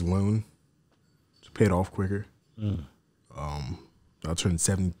towards the loan, to pay it off quicker. I'll turn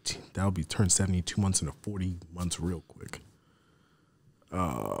 70. That'll be turned 72 months into 40 months real quick.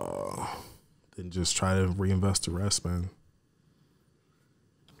 Then just try to reinvest the rest, man.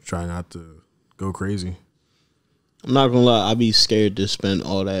 Try not to go crazy. I'm not gonna lie, I'd be scared to spend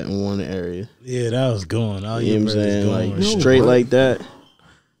all that in one area. Yeah, that was going. All You your know what I'm bread is saying? going. Like right there. straight what? like that,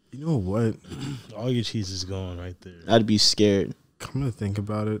 You know what? All your cheese is going right there. I'd be scared. Come to think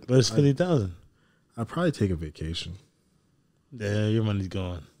about it, But it's 50,000. I'd probably take a vacation. Yeah, your money's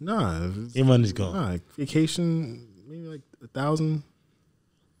gone. Nah, if it's- Your money's gone. nah, vacation maybe like 1,000.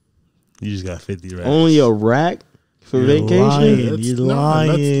 You just got 50 racks. Only a rack for You're vacation. lying. You're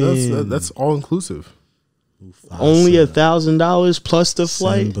lying. That's all inclusive. Only $1,000 plus the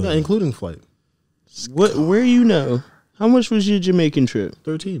flight. Simba. Not including flight. What? Where you know? How much was your Jamaican trip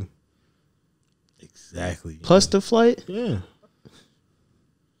 13. Exactly. plus the flight? Yeah.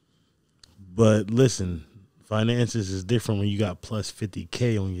 But listen, finances is different when you got plus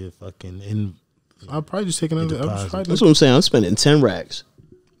 50K on your fucking in. I'll probably just take another. Deposit. That's what I'm saying. I'm spending 10 racks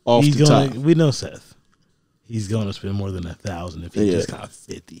off He's the gonna. top. We know Seth. He's gonna spend more than 1,000 if he Yeah. just got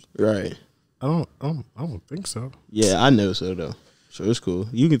 50. Right. I don't think so. Yeah, I know so though. So it's cool.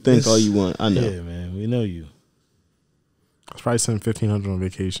 You can think all you want. I know. Yeah, man, we know you. I was probably spending 1,500 on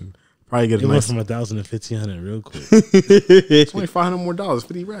vacation. Probably get It a went nice. from 1,000 to 1,500 real quick. It's only $500 more,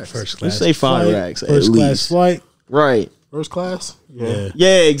 50 racks. First Let's class. say 5 flight, racks at First class least. flight. Right. First class. Yeah.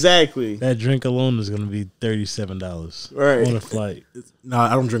 Yeah, exactly. That drink alone is gonna be $37 Right. on a flight. No,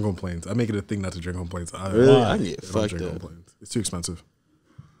 I don't drink on planes. I make it a thing not to drink on planes. Really? Why? I get I don't fucked drink on up. planes. It's too expensive.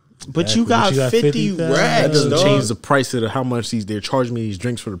 But Exactly. you got, But you got 50 50,000. racks, That doesn't dog. change the price of how much they're charging me these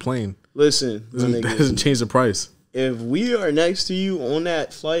drinks for the plane. Listen, my Doesn't, nigga, that doesn't change the price. if we are next to you on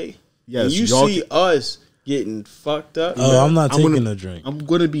that flight, Yes, and you y'all see us getting fucked up, Oh, I'm not I'm taking gonna- a drink. I'm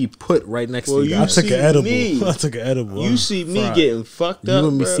gonna be put right next Well, to you you I guys. took see an edible. me. I took an edible. you see me Fried. getting fucked You up,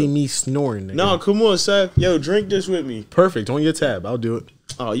 want me bro. see me snoring? Nigga. No, come on, Seth. Yo, drink this with me. Perfect. On your tab. I'll do it.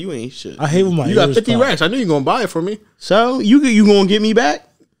 Oh, you ain't shit. I hate when my You got ears 50 pop. racks. I knew you were gonna buy it for me. So you gonna get me back?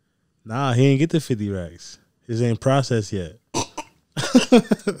 Nah, he ain't get the 50 racks. His ain't processed yet.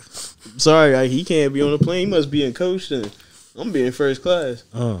 Sorry, he can't be on the plane. He must be in coach then. I'm being first class.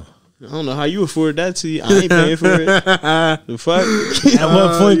 I don't know how you afford that to you. I ain't paying for it. The fuck? At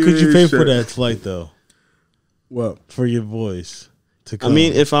what point could you pay for shit. that flight though? What? For your boys to I come?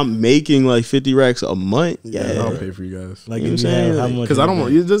 mean, if I'm making like 50 racks a month, Yeah, yeah. I'll pay for you guys. like you know if what you I'm have saying? how much? Because I don't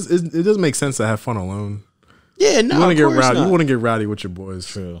want you it. Does make sense to have fun alone. Yeah, no, You want to of get course rowdy. not. You want to get rowdy with your boys.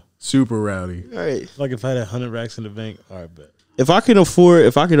 True. Super rowdy. All right. Like if I had 100 racks in the bank, all right, bet. If I can afford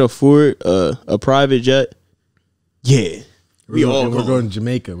a private jet, yeah. We're going to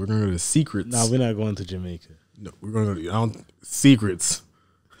Jamaica. We're going to go to Secrets. No, we're not going to Jamaica. No, we're going to go to Secrets.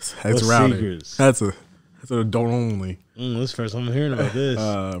 That's What's rowdy. Secrets? That's an adult only This is the first time I'm hearing about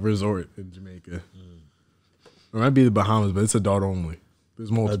this. resort in Jamaica. It might be the Bahamas, but it's adult only.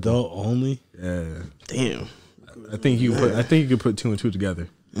 There's multiple. Adult only? Yeah. Damn. I think you could put two and two together.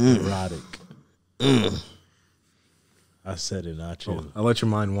 Erotic. I said it, not you. I'll let your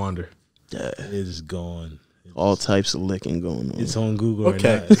mind wander. Yeah. It is gone. All types of licking going on. It's on Google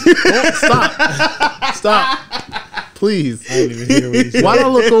Okay. right now. Stop. Please. I didn't even hear what he said. Why'd I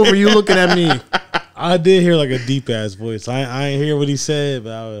look over you looking at me? I did hear like a deep ass voice. I ain't hear what he said,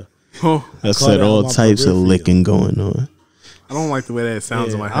 but I said all types of licking going on. I don't like the way that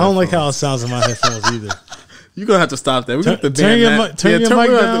sounds in my head. I don't like how it sounds in my headphones either. You're going to have to stop that. We're going to have to Turn ban your that. mic- turn your mic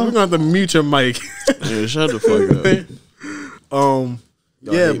we're down. going to have to mute your mic. Yeah, shut the fuck up.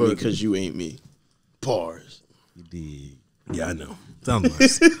 Yeah, but because you ain't me. Pause. You did. yeah, I know. Sounds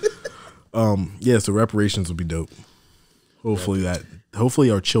nice. Yeah, so reparations will be dope. Hopefully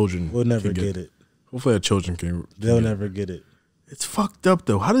our children We'll never can get it. Hopefully our children can They'll get never get it. It's fucked up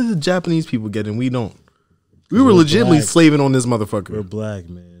though. How did the Japanese people get it and we don't? We were legitimately black. slaving on this We're motherfucker. black,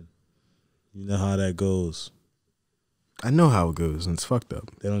 man. You know how that goes. I know how it goes and it's fucked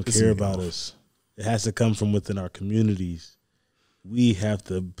up. They don't Pissing care me about off. us. It has to come from within our communities. We have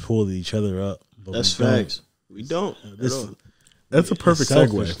to pull each other up. But That's we don't. facts. We don't. That's a perfect it's segue.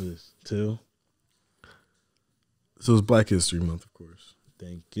 selfishness, too. So it's Black History Month, of course.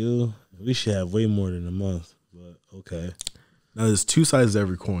 Thank you. We should have way more than a month, but okay. Now there's two sides to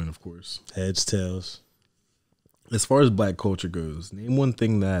every coin, of course. Heads, tails. As far as black culture goes, name one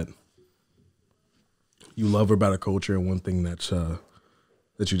thing that you love about a culture and one thing that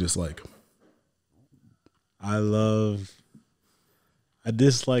you dislike. I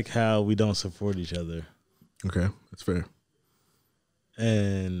dislike how we don't support each other. Okay, that's fair.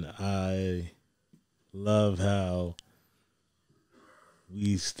 And I love how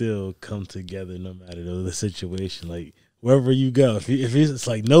we still come together no matter the situation. Like, wherever you go, if it's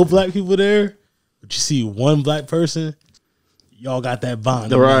like no black people there, but you see one black person, y'all got that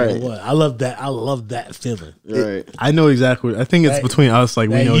bond. No matter Right. what. I love that. I love that feeling. Right. I know exactly. I think it's That- between us. Like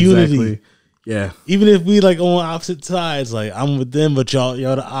we that know unity. exactly. Yeah, Even if we like on opposite sides, like I'm with them, but y'all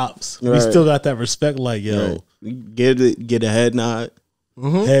the ops. We Right. still got that respect. Like, yo, Right. Get a head nod.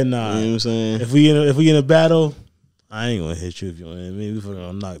 head nod. You know what I'm saying? If we in a battle, I ain't gonna hit you if you want to hit me. We fucking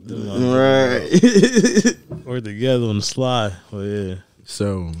gonna knock them out. Right. We're together on the slide. Well, yeah.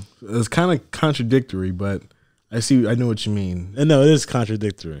 so it's kind of contradictory, but I know what you mean. And no, it is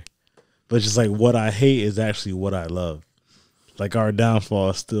contradictory. But just like what I hate is actually what I love. Like our downfall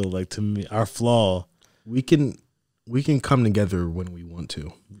is still like, to me, our flaw. We can come together when we want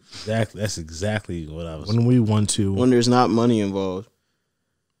to. Exactly. That's exactly what I was. When we want to. When there's not money involved.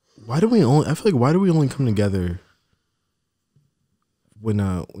 Why do we only come together when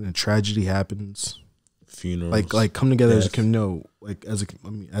a tragedy happens? Funerals. Like come together as death.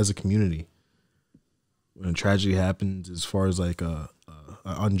 as a community. When a tragedy happens, as far as like a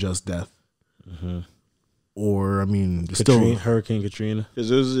unjust death, or I mean, Hurricane Katrina. Because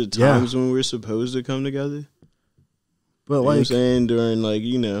those are the times when we're supposed to come together. But You know what I'm like, saying? During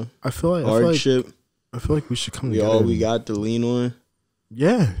I feel like hardship. I feel like we should come We together. all we got to lean on.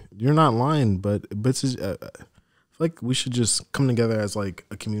 Yeah, you're not lying, but it's just, I feel like we should just come together as like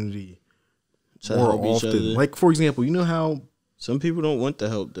a community To more help each often. other. Like for example, you know how Some people don't want the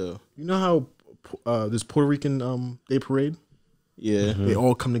help though. this Puerto Rican Day Parade, Yeah. they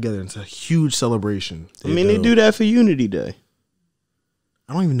all come together. It's a huge celebration. I mean, they do that for Unity Day.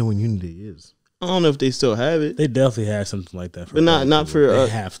 I don't even know when Unity is. I don't know if they still have it, They definitely have something like that. For but not black for. people. They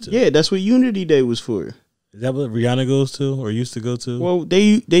have to. Yeah, that's what Unity Day was for. Is that what Rihanna goes to or used to go to? Well,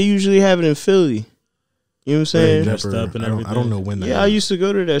 they usually have it in Philly. You know what I'm saying? Dressed up and I don't everything. know when that Yeah, I is. used to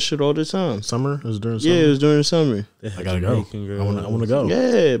go to that shit all the time. Summer. It was during summer. Yeah, it was during the summer. They had I gotta go. Jamaican I want to girls. go.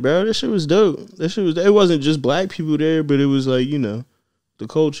 Yeah, bro, that shit was dope. It wasn't just black people there, but it was like, the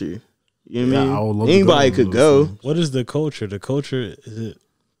culture. You know what Yeah, I I would mean? love to Anybody to could those go. things. What is the culture? The culture, is it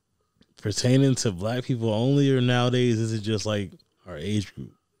pertaining to black people only, or nowadays is it just like our age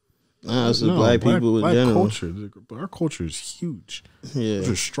group? Nah, it's No, black people in black general. culture. Our culture is huge. Yeah.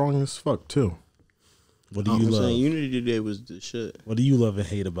 We're strong as fuck too. What do I'm you love? saying Unity Day was the shit. What do you love and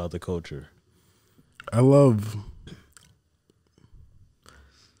hate about the culture? I love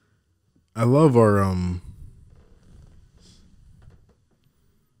our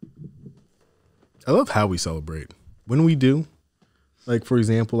I love how we celebrate. When we do, Like for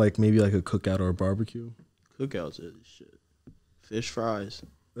example, like maybe like a cookout or a barbecue. Cookouts are the shit. Fish fries.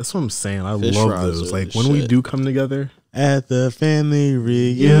 That's what I'm saying. I Fish love fries those. are Like the when we shit. do come together, At the family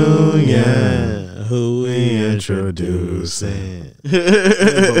reunion, who we introducing?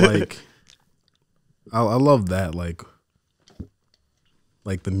 yeah, but like I love that. Like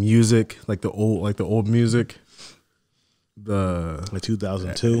the music, like the old music. Like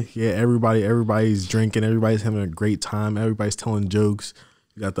 2002. Yeah, everybody's drinking, everybody's having a great time, everybody's telling jokes.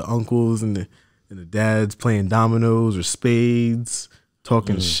 You got the uncles and the dads playing dominoes or spades,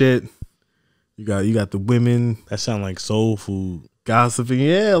 talking shit. You got the women That sound like soul food. gossiping.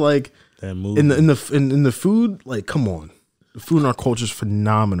 Yeah, like That movie. in the food, like come on. The food in our culture is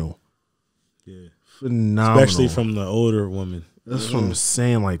phenomenal. Yeah. Phenomenal. Especially from the older woman. That's what I'm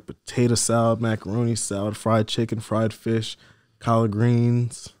saying. Like potato salad, macaroni salad, fried chicken, fried fish, collard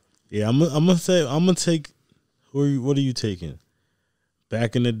greens. Yeah, I'm gonna take. What are you taking?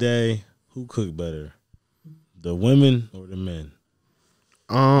 Back in the day, who cooked better, the women or the men?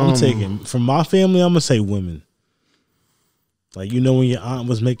 I'm taking from my family. I'm gonna say women. Like when your aunt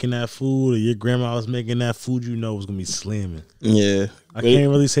was making that food or your grandma was making that food, it was gonna be slamming. Yeah. I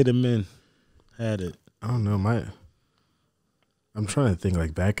can't really say the men had it. I don't know. I'm trying to think.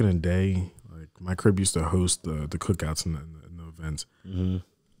 Like back in the day, like my crib used to host the cookouts and the events. Mm-hmm.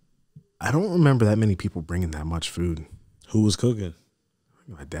 I don't remember that many people bringing that much food. Who was cooking?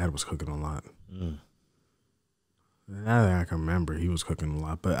 My dad was cooking a lot. Now that I can remember, he was cooking a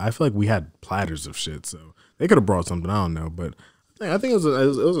lot. But I feel like we had platters of shit, so they could have brought something. I don't know, but I think it was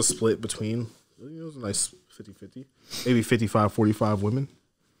a split between. It was a nice 50-50, maybe 55-45 women.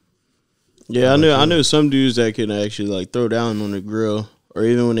 Yeah, I know some dudes that can actually like throw down on the grill, or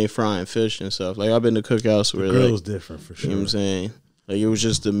even when they frying fish and stuff. Like I've been to cookouts where The grill's different for sure. You know what I'm saying? Like it was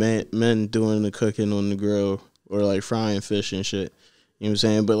just the men doing the cooking on the grill or like frying fish and shit. You know what I'm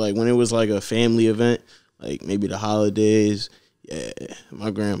saying? But like when it was like a family event, like maybe the holidays, yeah,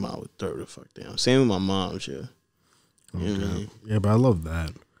 my grandma would throw the fuck down. Same with my mom, shit. You know what I mean? Yeah, but I love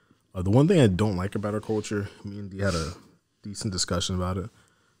that. The one thing I don't like about our culture, me and Dee had a decent discussion about it.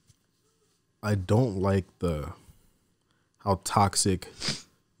 I don't like how toxic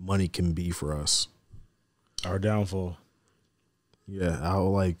money can be for us. Our downfall. Yeah,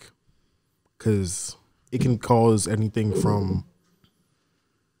 because it can cause anything from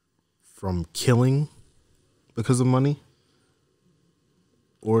killing because of money,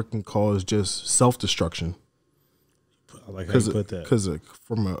 or it can cause just self-destruction. I like how you put that. Because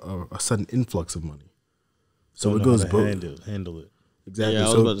from a sudden influx of money. So Don't it know goes how to both. handle it. Exactly. Yeah, I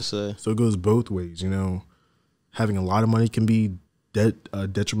was about to say. So it goes both ways. Having a lot of money can be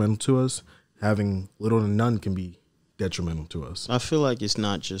detrimental to us. Having little to none can be detrimental to us. I feel like it's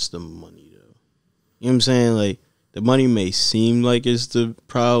not just the money, though. You know what I'm saying? Like, the money may seem like it's the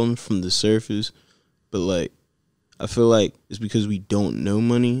problem from the surface, but, like, I feel like it's because we don't know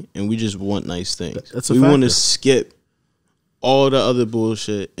money and we just want nice things. That's a we want to factor. skip all the other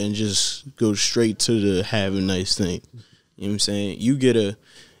bullshit and just go straight to the have a nice thing. You know what I'm saying?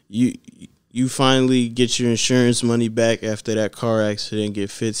 You finally get your insurance money back after that car accident,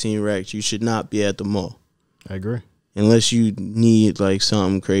 get 15 racks. You should not be at the mall. I agree. Unless you need like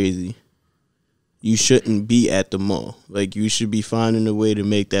something crazy. You shouldn't be at the mall. Like you should be finding a way to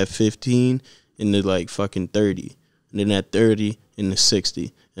make that 15 into like fucking 30. And then that 30 into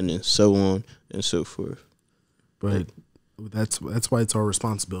 60. And then so on and so forth. But that's why it's our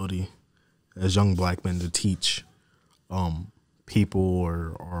responsibility as young black men to teach people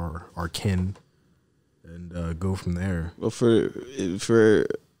or our kin and go from there. Well, for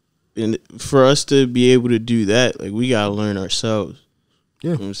us to be able to do that, like we gotta learn ourselves. Yeah.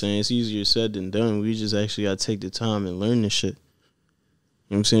 You know what I'm saying? It's easier said than done. We just actually gotta take the time and learn this shit. You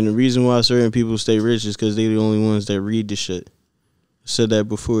know what I'm saying? The reason why certain people stay rich is because they're the only ones that read the shit. I said that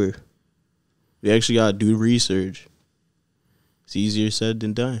before. We actually gotta do research. It's easier said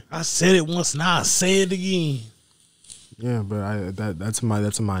than done. I said it once, now I say it again. Yeah, but that's my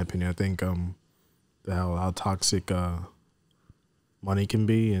opinion. I think how toxic money can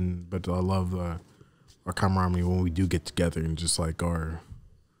be, but I love our camaraderie when we do get together and just like our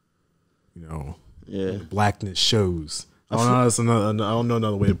blackness shows. I don't know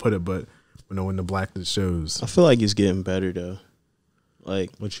another way to put it, but when the blackness shows. I feel like it's getting better though.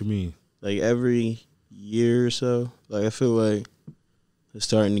 Like What you mean? like every year or so, like I feel like it's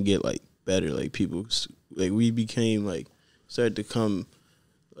starting to get like better. Like people, like we became like started to come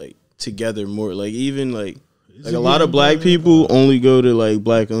like together more. Like even like a lot of black people only go to like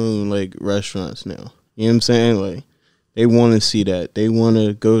black owned like restaurants now. You know what I'm saying? Like they want to see that. They want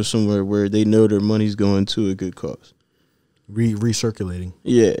to go somewhere where they know their money's going to a good cause. Recirculating.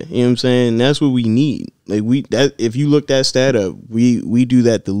 Yeah, you know what I'm saying? That's what we need. Like if you look that stat up, we do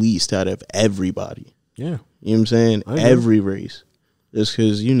that the least out of everybody. Yeah. You know what I'm saying? Every race. Just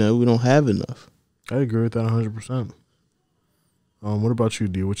because, we don't have enough. I agree with that 100%. What about you,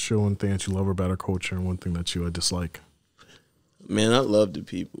 D? What's your one thing that you love about our culture and one thing that you dislike? Man, I love the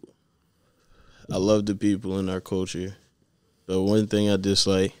people. I love the people in our culture. But one thing I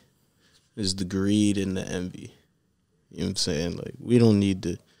dislike is the greed and the envy. You know what I'm saying? Like, we don't need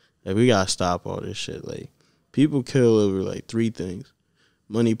to, we got to stop all this shit. Like, people kill over, 3 things.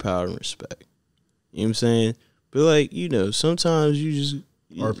 Money, power, and respect. You know what I'm saying? But, sometimes you just.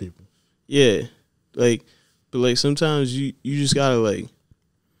 Our people. Yeah. But sometimes you just got to,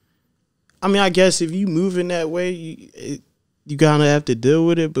 I guess if you move in that way, you kind of have to deal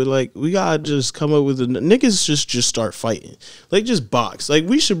with it. But, we got to just come up with niggas just start fighting. Just box.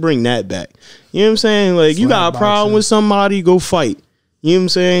 We should bring that back. You know what I'm saying? You got a problem with somebody, go fight. You know what I'm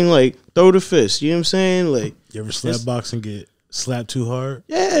saying? Throw the fist. You know what I'm saying? You ever slap box and get slapped too hard?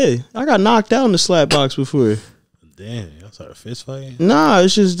 Yeah. I got knocked out in the slap box before. Damn, y'all started fist fighting? Nah,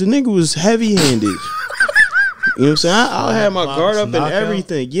 it's just the nigga was heavy-handed. You know what I'm saying? I had my guard up and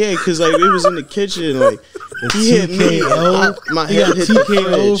everything. Yeah, because it was in the kitchen. He hit me. My head hit the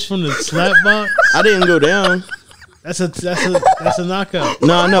fridge. from the slap box. I didn't go down. That's a knockout.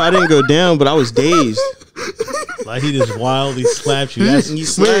 No, I didn't go down, but I was dazed. He just wildly slapped you. He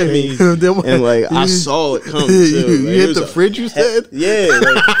slapped me, and I saw it come too. You hit the fridge, you said? Yeah,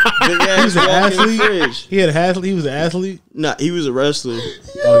 he was an athlete. He had an athlete. He was an athlete. Nah, he was a wrestler.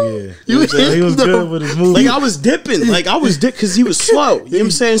 Oh yeah, he was good with his moves. I was dipping, I was dip because he was slow. You know what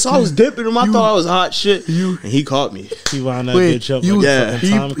I'm saying? So I was dipping him. I thought I was hot shit, and he caught me. He wound that bitch up.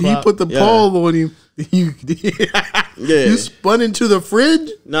 He put the pole on him. You spun into the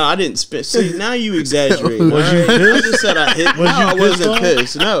fridge? No, I didn't spin. See, now you exaggerate. Was you pissed? I just said I hit. I wasn't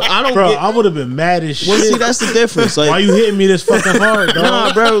pissed. No, I don't. Bro, I would have been mad as shit. Well, see, that's the difference. Why you hitting me this fucking hard, dog?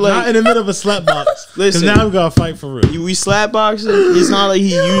 Nah, bro. Not in the middle of a slap box. Listen, now we gotta fight for real. We slap boxing. It's not like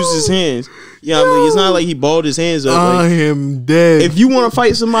he used his hands. Yeah, it's not like he balled his hands up. I am dead. If you want to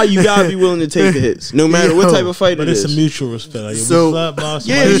fight somebody, you gotta be willing to take the hits, no matter what type of fight it is. But it's a mutual respect. So, slap box,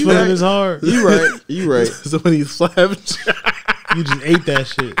 yeah, you right. His hard. You right. So when he slapped, you just ate that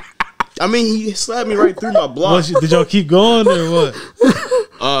shit. I mean, he slapped me right through my block. Did y'all keep going or what?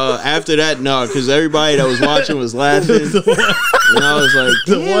 After that, no, because everybody that was watching was laughing, and I was like,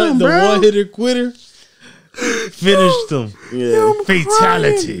 the one hitter quitter. Finished them. Yeah.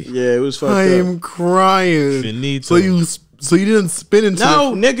 Fatality. Yeah, it was fucked up. I am crying. Finito. So you didn't spin into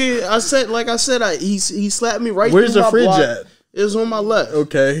nigga. I said, he slapped me right Where's through the my fridge block. at? It was on my left.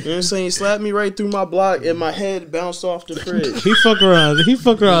 Okay. You know what I'm saying? He slapped me right through my block and my head bounced off the fridge. He fuck around,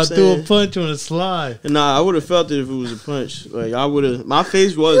 threw a punch on a slide. Nah, I would have felt it if it was a punch. I would have. My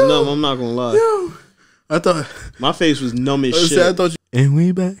face was numb. I'm not gonna lie. I thought my face was numb as shit. I thought and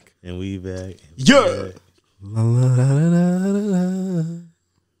we back. Yeah. La, la, la, la, la, la.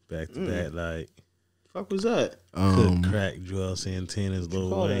 Back to back, Fuck was that? Could crack Joel Santana's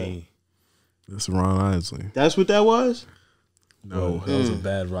Lil Wayne. That's Ron Isley. That's what that was? No, that was a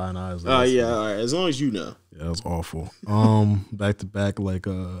bad Ron Isley. Oh yeah, all right. As long as you know. Yeah, that was awful. Back to back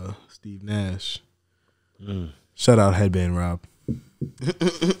Steve Nash. Shout out Headband Rob.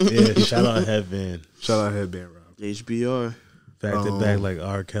 Yeah, shout out Headband. Shout out Headband Rob. HBR. Back to back like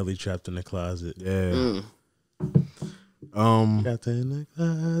R. Kelly trapped in the closet. Yeah. Trapped in the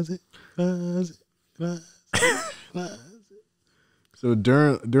closet. So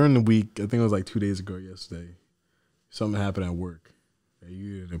during the week, I think it was 2 days ago yesterday, something happened at work that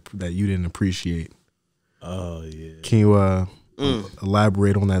you didn't appreciate. Oh yeah. Can you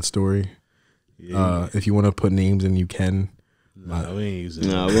elaborate on that story? Yeah. If you want to put names in, you can. Nah, we ain't using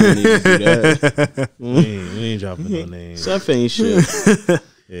Nah, we don't need to do that. we ain't dropping no names. Seth ain't shit.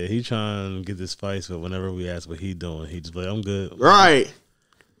 Yeah, he trying to get this spice, but whenever we ask what he doing, he just like, I'm good. Right.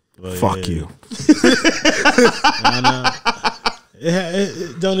 But Fuck you. Nah.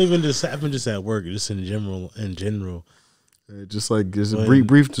 It don't even just happen just at work, just in general. Just a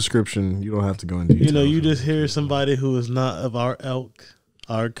brief description. You don't have to go into detail. You just hear somebody who is not of our ilk,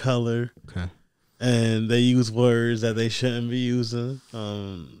 our color. Okay. And they use words that they shouldn't be using.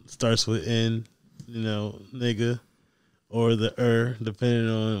 Starts with N, nigga, or the depending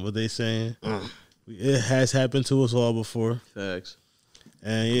on what they saying. It has happened to us all before. Facts.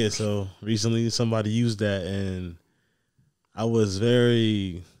 And yeah, so recently somebody used that, and I was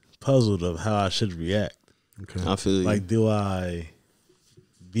very puzzled of how I should react. Okay. I feel you. Do I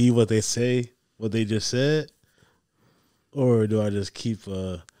be what they say, what they just said, or do I just keep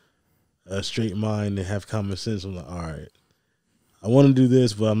a straight mind and have common sense? I'm like, all right, I want to do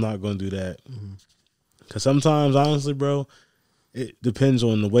this, but I'm not going to do that. Because sometimes, honestly, bro, it depends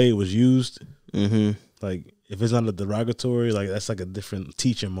on the way it was used. Like, if it's not a derogatory, like, that's like a different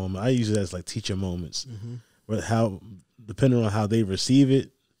teaching moment. I use it as like teaching moments. But depending on how they receive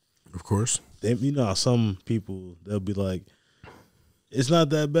it, Of course. they, you know, some people, they'll be like, it's not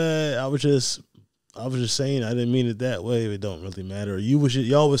that bad. I was just saying, I didn't mean it that way. It don't really matter.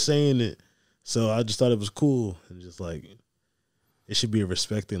 Y'all was saying it, so I just thought it was cool. And just like, it should be a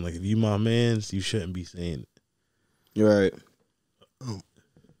respect thing. Like, if you my mans, you shouldn't be saying it. You're right.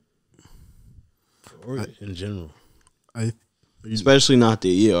 Or in general. Especially not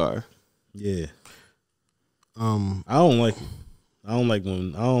the ER. Yeah. I don't like it. I don't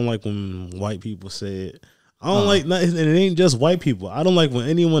like when white people say it. I don't like, and it ain't just white people. I don't like when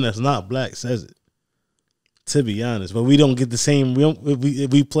anyone that's not black says it. To be honest, but we don't get the same. We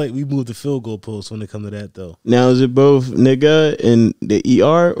move the field goal post when it comes to that though. Now is it both nigga and the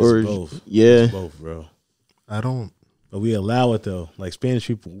ER or It's both? Yeah, It's both, bro. I don't. But we allow it though. Like Spanish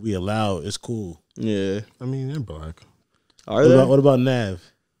people, we allow it. It's cool. yeah. I mean, they're black. Are they? What about Nav?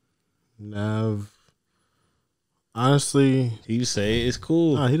 Nav. Honestly, He say it's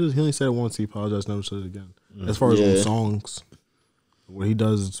cool. nah, he only said it once. He apologized, never said it again. As far as on songs, what he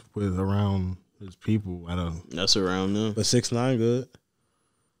does with around his people, I don't. That's around them. But 6ix9ine good.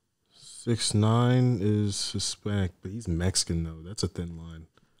 6ix9ine is Hispanic, but he's Mexican though. That's a thin line.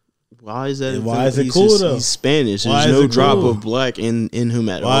 Why is that? Why is it He's cool though? He's Spanish. Why There's is no it drop cool? of black in him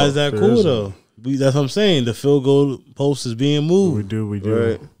at all. Why is that There cool isn't. though? That's what I'm saying. The field goal post is being moved. We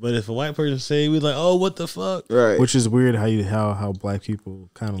do. Right. But if a white person say, we like, oh, what the fuck? Right. Which is weird how black people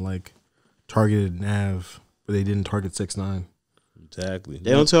kind of like targeted Nav, but they didn't target 6ix9ine. Exactly.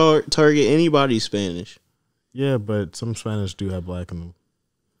 They don't target anybody Spanish. Yeah, but some Spanish do have black in them.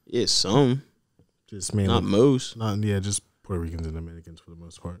 Yeah, some. Just mainly Not most. just Puerto Ricans and Dominicans for the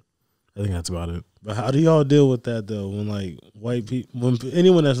most part. I think that's about it. But how do y'all deal with that though? When like white people, when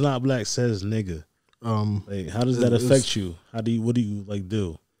anyone that's not black says nigga, like how does that affect you? What do you like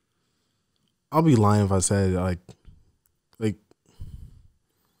do? I'll be lying if I said like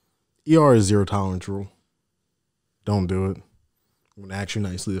ER is zero tolerance rule. Don't do it. I'm gonna ask you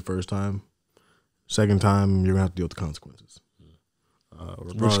nicely the first time. Second time, you're gonna have to deal with the consequences.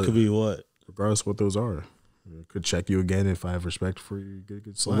 Which could be what? Regardless of what those are. I could check you again if I have respect for you.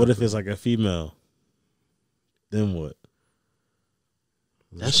 Good So slap. what if it's like a female? Then what?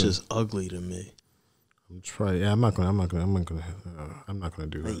 That's just ugly to me. I'm not gonna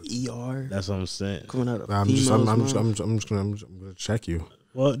do Like that. ER. That's what I'm saying. Coming out of I'm just gonna check you.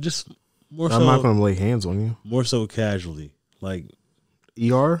 Well, just more I'm not gonna lay hands on you. more so casually. Like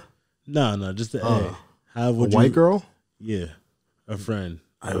ER, no, just the Uh, how a would white you, girl. Yeah, a friend.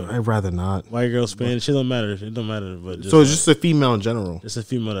 I'd rather not. White girl, Spanish. It don't matter. It don't matter. But just So it's just a female in general. it's a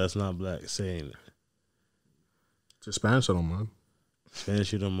female that's not black saying it. To Spanish, I don't mind.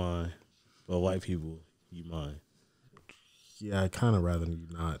 Spanish you don't mind, but white people you mind. Yeah, I kind of rather you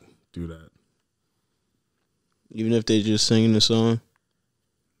not do that. Even if they just singing the song.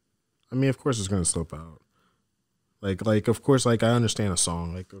 I mean, of course, it's gonna slip out. Like, of course, like I understand a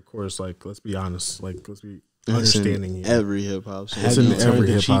song. Like, of course, like let's be honest. Like, let's be understanding here. Every hip hop song. It's in you turned every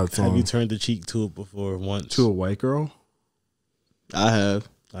the hip-hop cheek- Have you song. turned the cheek to it before once? To a white girl, I have.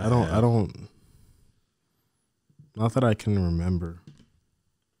 I don't. Not that I can remember.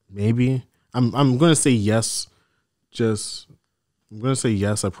 Maybe I'm gonna say yes. I'm gonna say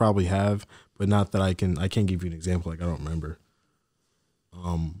yes. I probably have, but not that I can't give you an example. Like I don't remember.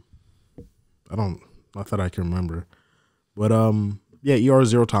 Not that I can remember, but yeah, ER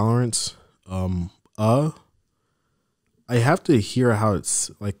zero tolerance. I have to hear how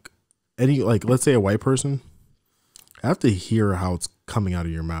it's like let's say a white person. I have to hear how it's coming out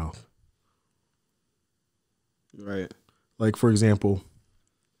of your mouth. Right. Like for example,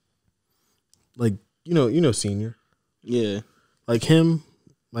 like you know Senior, Yeah. like him,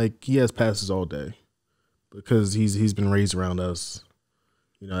 like he has passes all day because he's been raised around us.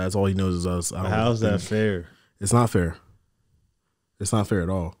 You know, that's all he knows is us. How's that fair? It's not fair. It's not fair at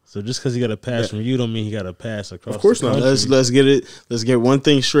all. So just because he got a pass from you, don't mean he got a pass across. Of course the not. country. Let's get one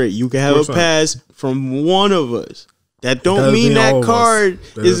thing straight. You can have a course not. pass from one of us. That don't doesn't mean mean all that of us. card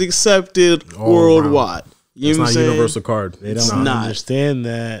That is is accepted all worldwide. You It's know what not I'm a saying? universal card. They It's don't not. understand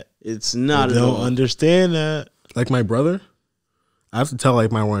that. It's not They at don't all. understand that. Like my brother, I have to tell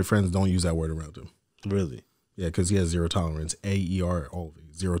like one of my friends don't use that word around him. Really, Yeah, because he has zero tolerance. AER, all of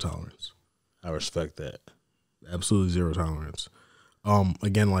it, zero tolerance. I respect that. Absolutely zero tolerance.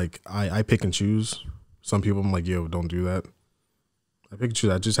 Again, like I pick and choose. Some people I'm like, yo, don't do that. I pick and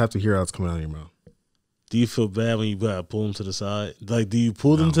choose. I just have to hear how it's coming out of your mouth. Do you feel bad when you gotta pull them to the side? Like, do you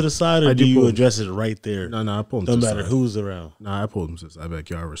pull them to the side, or do you address it right there? No, I pull them. No to the matter side. Who's around. No, I pull them to the side. I bet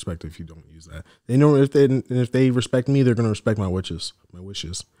you I respect it if you don't use that. They know if they respect me, they're gonna respect my wishes.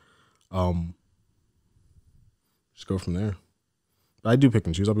 Just go from there. But I do pick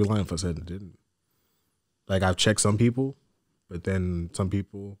and choose. I'll be lying if I said I didn't. Like, I've checked some people, but then some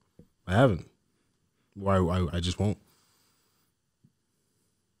people I haven't. Why I just won't.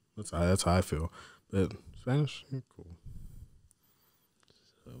 That's how I feel. But Spanish, cool.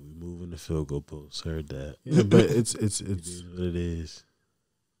 So we moving the field goal post. Heard that. Yeah, but it's It is what it is.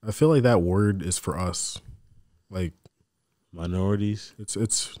 I feel like that word is for us. Like, Minorities.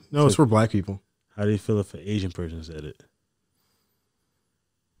 it's for black people. How do you feel if an Asian person said it?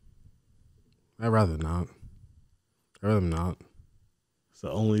 I'd rather not.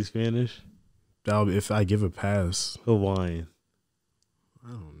 So only Spanish? If I give a pass. Hawaiian. I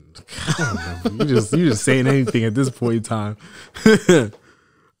don't know. You just saying anything at this point in time.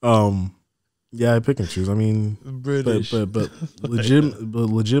 Yeah, I pick and choose. I mean, British. but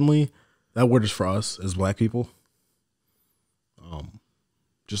legitimately, that word is for us as black people.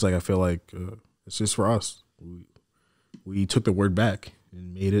 Just like I feel like it's just for us. We took the word back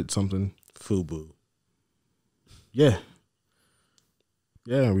and made it something. Fubu. Yeah.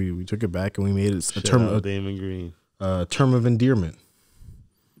 Yeah, we took it back and we made it a term of Damon Green. Term of endearment.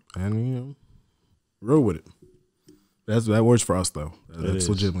 And roll with it. That word's for us though. That's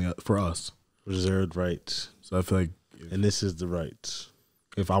legitimately for us. Reserved rights. So I feel like and this is the rights.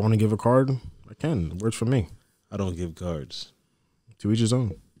 If I want to give a card, I can. The word's for me. I don't give cards. To each his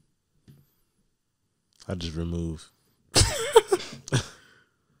own. I just remove.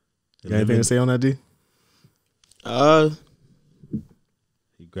 You got anything to say on that, D?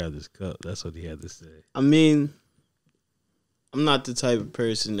 He grabbed his cup. That's what he had to say. I mean, I'm not the type of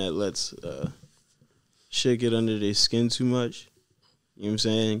person that lets shit get under their skin too much. You know what I'm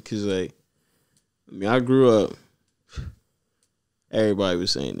saying? Because, like, I mean, I grew up, everybody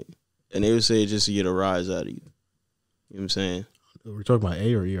was saying it. And they would say it just to get a rise out of you. You know what I'm saying? We're talking about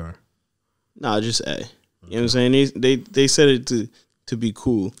A or ER? Nah, just A. You know what I'm saying? They said it to be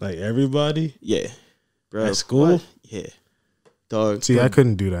cool. Like everybody? Yeah. Bro. At school? What? Yeah. Dog. See, I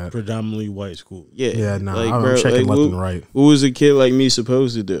couldn't do that. Predominantly white school. Yeah. Yeah, nah, like, I'm bro, checking like, left and right. What was a kid like me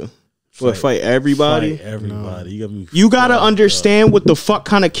supposed to do? What, fight everybody? Fight everybody. No. You gotta understand what the fuck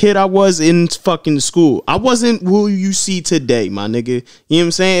kind of kid I was in fucking school. I wasn't who you see today, my nigga. You know what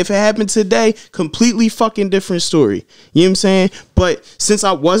I'm saying? If it happened today, completely fucking different story. You know what I'm saying? But since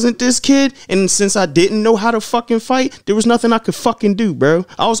I wasn't this kid, and since I didn't know how to fucking fight, there was nothing I could fucking do, bro.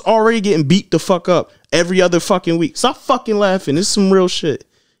 I was already getting beat the fuck up every other fucking week. Stop fucking laughing. This is some real shit.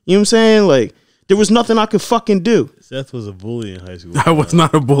 You know what I'm saying? Like, there was nothing I could fucking do. Seth was a bully in high school. I was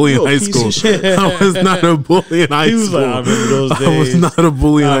not a bully in high school. I was not a bully in high school. He was like, I remember those days. I was not a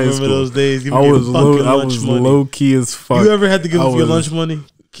bully in high school. I remember those days. I was low key as fuck. You ever had to give up your lunch money?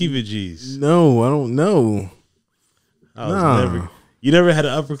 Keep it G's. No, I don't know. You never had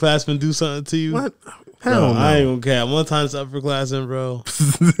an upperclassman do something to you? What? Hell no. I ain't gonna care. One time, this upperclassman, bro.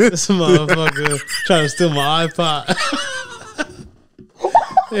 This motherfucker trying to steal my iPod.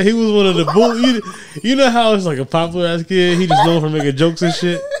 Yeah, he was one of the bullies. You know how it's like a popular ass kid? He just known for making jokes and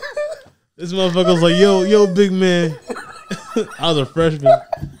shit. This motherfucker was like, yo, big man. I was a freshman.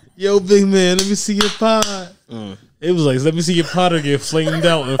 Yo, big man, let me see your pod. It was like, let me see your pod get flamed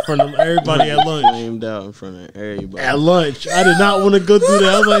out in front of everybody at lunch. Flamed out in front of everybody. At lunch. I did not want to go through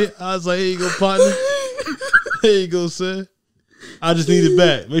that. I was like, here you go, partner. Here you go, son. I just need it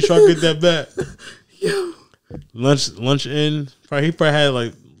back. Make sure I get that back. Yo. Lunch in. He probably had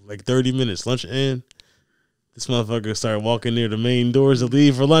like 30 minutes. Lunch in. This motherfucker started walking near the main doors to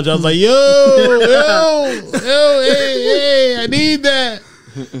leave for lunch. I was like, yo, hey, I need that.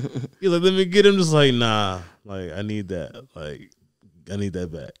 He's like, let me get him. Just like, nah, like I need that. Like, I need that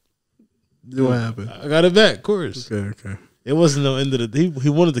back. What happened? I got it back, of course. Okay. It wasn't no end of the day. He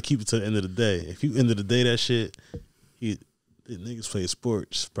wanted to keep it to the end of the day. If you end of the day that shit, the niggas play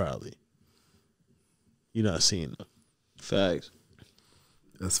sports probably. You're not seeing them. Facts.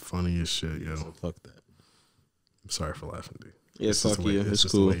 That's funny as shit, yo. So fuck that. I'm sorry for laughing, dude. Yeah, fuck you. It's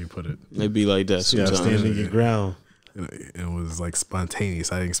just cool. the way you put it. It be like that You gotta sometimes. stand your ground. It was like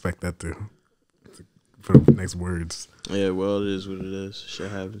spontaneous. I didn't expect that to put up next words. Yeah, well, it is what it is. Shit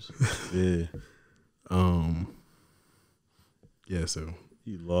happens. Yeah. Yeah, so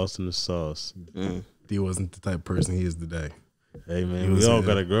You lost in the sauce. D wasn't the type of person he is today. Hey man, we all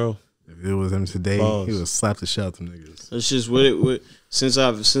gotta grow. If it was him today, Pause. he would slap the shit out them niggas. That's just what since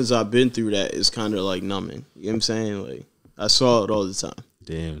I've been through that, it's kind of like numbing. You know what I'm saying? Like, I saw it all the time.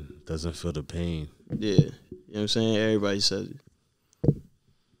 Damn, doesn't feel the pain. Yeah. You know what I'm saying? Everybody says it.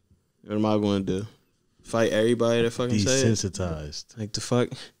 What am I going to do? Fight everybody that fucking say it? Desensitized. Like the fuck?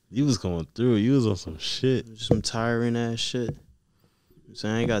 You was going through it. You was on some shit. Some tiring ass shit. So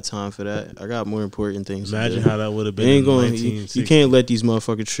I ain't got time for that. I got more important things Imagine to do. how that would have been You ain't in going. 1960. You can't let these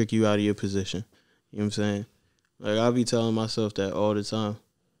motherfuckers trick you out of your position. You know what I'm saying? Like I be telling myself that all the time.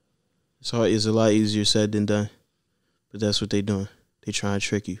 It's hard. It's a lot easier said than done. But that's what they doing. They trying to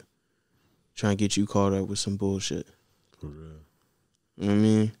trick you. Trying to get you caught up with some bullshit. For real. You know what I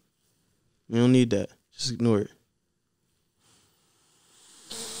mean? You don't need that. Just ignore it.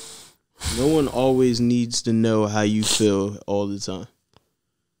 No one always needs to know how you feel all the time.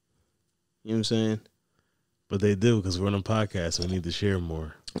 You know what I'm saying? But they do because we're on a podcast. So we need to share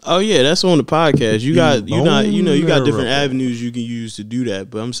more. Oh yeah, that's on the podcast. You got different Vulnerable. avenues you can use to do that.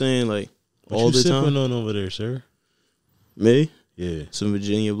 But I'm saying like What all you the sipping time. on over there, sir? Me, Yeah. some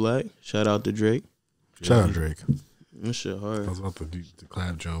Virginia Black. Shout out to Drake. Shout out Drake. That shit hard. I was about to do the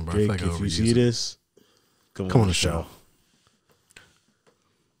clap jump, but I Drake, feel like I if you overused see it. this, come on the show.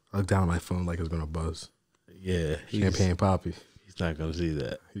 I look down at my phone like it's gonna buzz. Yeah. Champagne Poppy. He's not going to see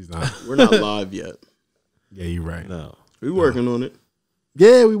that. He's not. We're not live yet. Yeah, you're right. No. We working on it.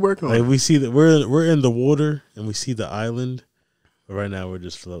 Yeah, we working on Like it. we see that we're in the water and we see the island. But right now we're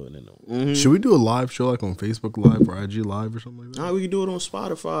just floating in the water. Mm-hmm. Should we do a live show like on Facebook Live or IG Live or something like that? Nah, we can do it on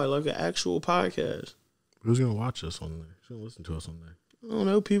Spotify like an actual podcast. Who's gonna watch us on there? Who's gonna listen to us on there? I don't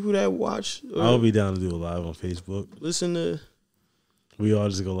know, people that watch. I'll be down to do a live on Facebook. Listen to. We all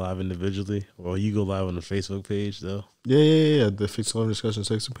just go live individually. Or you go live on the Facebook page though. Yeah. The Fix Love Discussion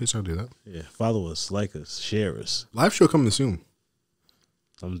section page. I'll do that. Yeah. Follow us, like us, share us. Live show coming soon.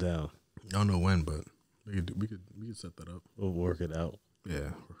 I'm down. I don't know when, but we could set that up. We'll work it out.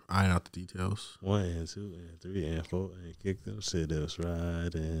 Yeah, iron out the details. 1 and 2 and 3 and 4 and kick them sit-ups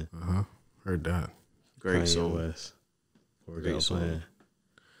right in. Heard that. Great Kanye song. West. Workout Great song.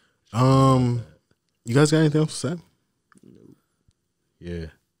 plan. You guys got anything else to say? Yeah.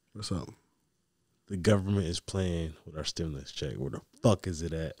 What's up? The government is playing with our stimulus check. Where the fuck is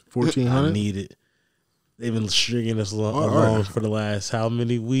it at? I $1,400. need it. They've been stringing us All along right. for the last how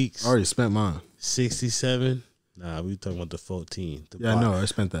many weeks? I already spent mine. 67? Nah, we talking about the 14. Yeah, I know. I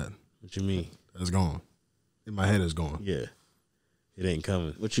spent that. What you mean? It's gone. In my head, it's gone. Yeah. It ain't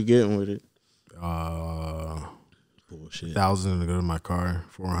coming. What you getting with it? Bullshit. 1,000 to go to my car.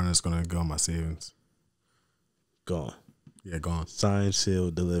 400 is gonna go in my savings. Gone. Yeah, gone. Signed,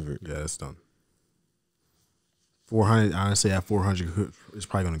 sealed, delivered. Yeah, it's done. 400. Honestly, at 400, it's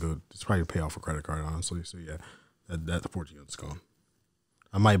probably gonna go. It's probably gonna pay off a credit card. Honestly, so yeah, that 14 is gone.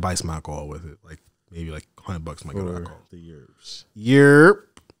 I might buy some alcohol with it, like maybe like $100 might go to For alcohol. the years. Yerp.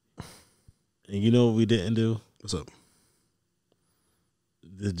 And you know what we didn't do? What's up?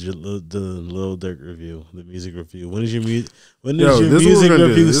 The Lil Durk review, the music review. When is your music? When is Yo, your this is what music we're gonna do.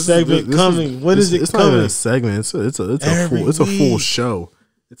 review This- segment this coming? When is it It's not even coming? a segment. It's a Every full week. show.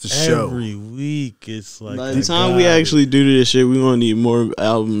 It's a show. Every week, it's like By that the time we guy. actually do this shit, we gonna need more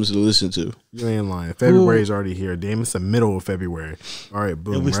albums to listen to. You ain't lying. February's already here. Damn, it's the middle of February. All right,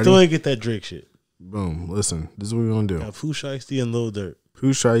 boom. and we ready? still ain't get that Drake shit. Boom. Listen, this is what we're gonna do. Got Pooh Shiesty and Lil Durk.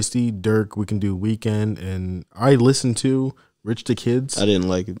 Pooh Shiesty, Dirk. We can do Weekend, and I listened to Rich the Kids I didn't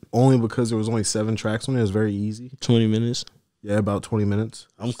like it. only because there was only 7 tracks on it. It was very easy. 20 minutes. Yeah, about 20 minutes.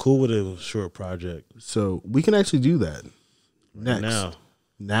 I'm cool with a short project. So we can actually do that next. Now,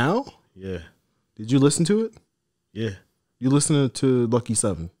 Now? yeah, Did you listen to it? yeah. You listened to Lucky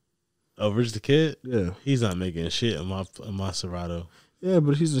 7? Oh, Rich the Kid, Yeah. he's not making shit in my Serato. Yeah,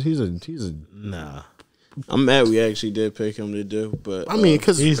 but he's a. Nah, I'm mad we actually did pick him to do, but I mean,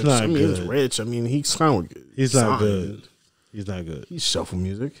 because He's not He's good. rich. I mean, he's kind of. he's not good. He's not good. He's shuffle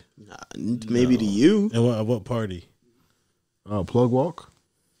music. maybe to you. And what party? Plug Walk.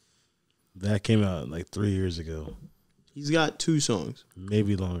 That came out like 3 years ago, He's got 2 songs.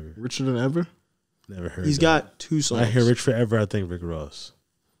 maybe longer. Richer Than Ever. Never heard. He's that. got 2 songs. I hear Rich Forever. I think Rick Ross.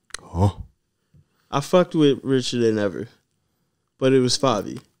 Oh. I fucked with Richer Than Ever, but it was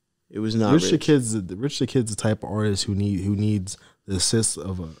Favi. It was not Rich the Rich. Kid's the type of artist who needs the assist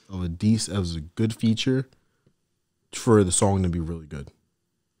of a decent as a good feature for the song to be really good.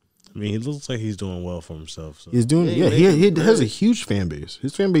 I mean, he looks like he's doing well for himself. So. He's doing Yeah, he he has a great. huge fan base.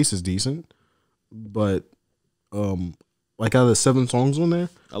 His fan base is decent, but like out of the 7 songs on there,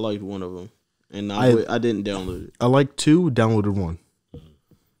 I liked one of them, and I I didn't download it. I like 2, downloaded 1.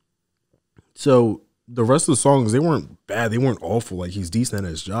 So the rest of the songs, they weren't bad. They weren't awful. Like, he's decent at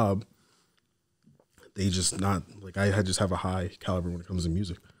his job. They just not like I just have a high caliber when it comes to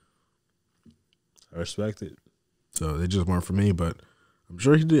music. I respect it. So they just weren't for me. But I'm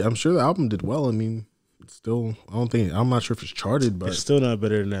sure he did. I'm sure the album did well. I mean, it's still, I'm not sure if it's charted, but It's still not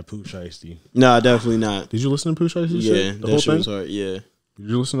better than that Pooh Shiesty. Nah, definitely not. did you listen to Pooh Shiesty? Yeah, The whole that shit thing? was hard. Yeah. Did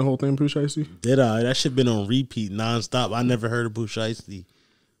you listen to the whole thing, Pooh Shiesty? Did I? That shit been on repeat nonstop. I never heard of Pooh Shiesty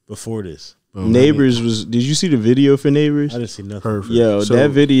before this. Neighbors was. Did you see the video for Neighbors? I didn't see nothing. Perfect. Yo, So-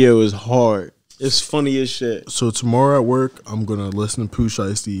 that video is hard. It's funny as shit. So tomorrow at work, I'm gonna listen to Pooh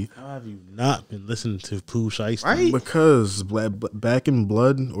Shiesty How have you not been listening to Pooh Shiesty? Right? because Back in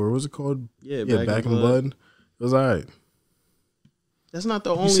Blood, or what was it called? Yeah, Back in Blood. It was alright. That's not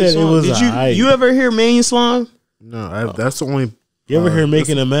the only said it song. was Did aight. you ever hear Main Slime? No, that's the only. You ever hear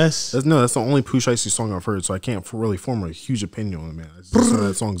Making a That's, Mess? that's the only Pooh Shiesty song I've heard, so I can't really form a huge opinion on it, man. It's just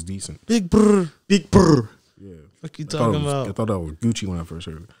that song's decent. Big brr. Big Brr. Yeah, What you I thought, talking it was, I about? thought that was Gucci when I first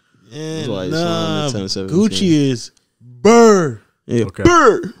heard it. Yeah, like nah, Slime at 10-17. Gucci is Burr. Yeah. Okay.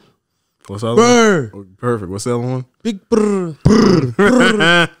 Brr. What's the other Burr. one? Oh, perfect. What's the other one? Big brr.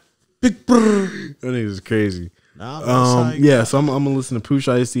 Brr. Big brr. That nigga's crazy. Nah, that's how you Yeah, got- so I'm gonna listen to Pooh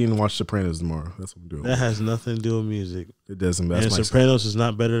Shiesty and watch Sopranos tomorrow. That's what I'm doing. that has nothing to do with music. It doesn't. And That's my. Sopranos is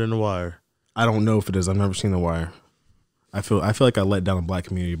not better than The Wire. I don't know if it is. I've never seen The Wire. I feel like I let down the black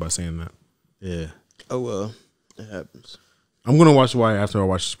community by saying that. Yeah. Oh well, it happens. I'm gonna watch The Wire after I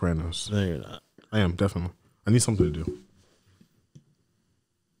watch Sopranos. No, you're not. I am definitely. I need something to do.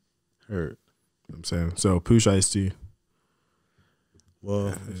 Hurt. You know what I'm saying so. Pooh Shiesty. Well,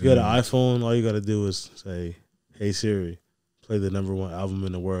 if you got an iPhone, all you got to do is say, "Hey Siri, play the #1 album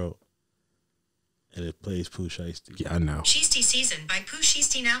in the world," and it plays Pooh Shiesty. Yeah, I know. Shiesty Season by Pooh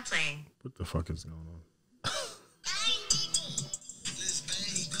Shiesty now playing. What the fuck is going on?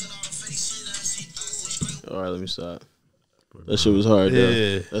 All right, let me stop. That shit was hard, though.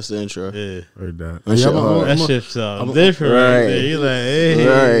 Yeah. That's the intro. Yeah, Heard that. That shit hard. that shit sounds different. Right Right. there. You're like, hey,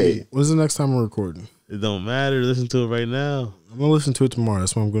 Right. When's the next time we're recording? it don't matter. Listen to it right now. I'm gonna listen to it tomorrow.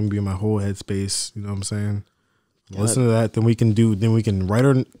 That's when I'm gonna be in my whole headspace. You know what I'm saying? Listen to that. Then we can write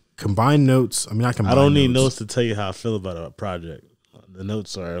our combine notes. I mean, I can. I don't need notes to tell you how I feel about a project. The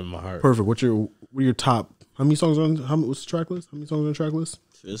notes are in my heart. Perfect. What are your top? How many songs on? What's the track list? How many songs on the track list?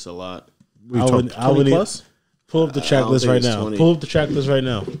 It's a lot. I would need- plus. Pull up the track don't list think right it's now. 20. Pull up the track list right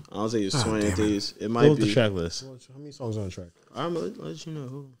now. I don't think it's 20. I think it Pull might up the be. track list. How many songs on the track? I'm gonna let you know.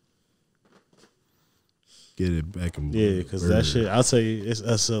 Hold on. Get it back and Yeah, because that shit, I'll tell you, it's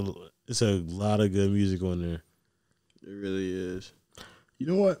a lot of good music on there. It really is. You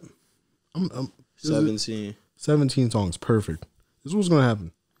know what? I'm 17. 17 songs. Perfect. This is what's gonna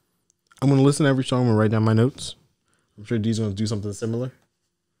happen. I'm gonna listen to every song and write down my notes. I'm sure D's gonna do something similar.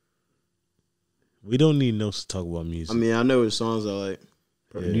 We don't need notes to talk about music. I mean, I know what songs I like.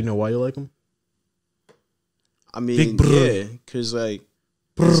 Do you know why you like them? I mean, Big brr. yeah, because like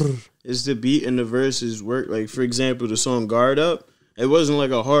it's the beat and the verses work. Like for example, the song "Guard Up," it wasn't like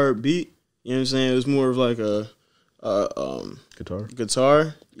a hard beat. You know what I'm saying? It was more of like a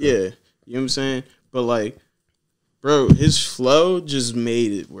guitar. Yeah, you know what I'm saying. But like, bro, his flow just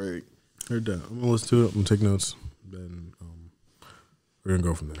made it work. Heard that. I'm gonna listen to it. I'm gonna take notes. Then we're gonna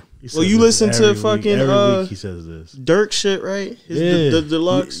go from there. He Well, says you this listen to every fucking, every week he says this. Dirk shit, right? Yeah. The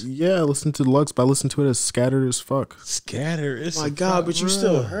deluxe. Yeah, I listened to Deluxe, but I listened to it as scattered as fuck. Scatter. It's My God, but you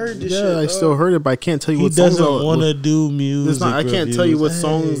still heard this shit. Yeah, I dog. still heard it, but I can't tell you He what songs. doesn't want to do music. It's not. I can't tell you what reviews.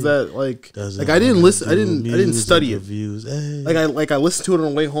 songs Hey. that like. Doesn't Like I didn't wanna listen. I do didn't study music it. reviews. Hey. Like I listened to it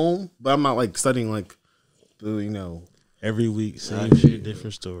on the way home, but I'm not like studying like, you know. Every week, same shit,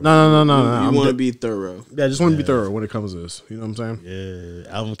 different story. No. You I'm want to de- be thorough. Yeah, I just want to be thorough when it comes to this. You know what I'm saying?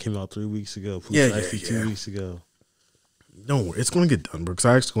 Yeah, album came out 3 weeks ago. Pooh Yeah, Shiesty yeah. 2 weeks ago. Don't worry, it's gonna get done, bro. Because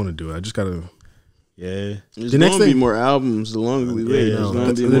I actually want to do it. I just gotta. Yeah, There's The next gonna be thing- more albums the longer we wait. Yeah, There's no,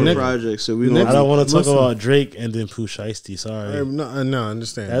 gonna be the more next- projects. So we the gonna I don't want to talk Listen. about Drake and then Pooh Shiesty. Sorry. No, I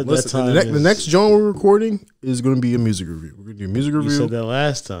understand. That Listen, time the is- next genre we're recording is gonna be a music review. We're gonna do a music You review. said that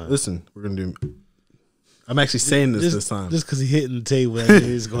last time. Listen, we're gonna do. I'm actually saying this time. Just because he hitting the table, that means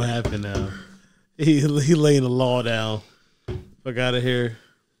it's gonna happen now. He laying the law down. Fuck out of here.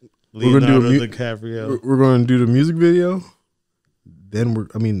 We're gonna do a Leonardo mu- DiCaprio. We're going to do the music video. Then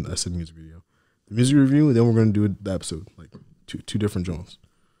I said music video. The music review, and then we're going to do the episode. Like two different genres.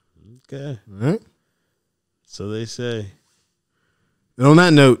 Okay, All right? so they say. And on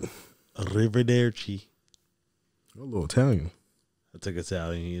that note, Arrivederci. a little Italian. I took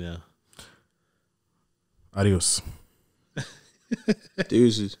Italian, you know. Adios.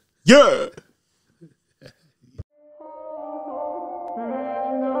 Deuces. Yeah.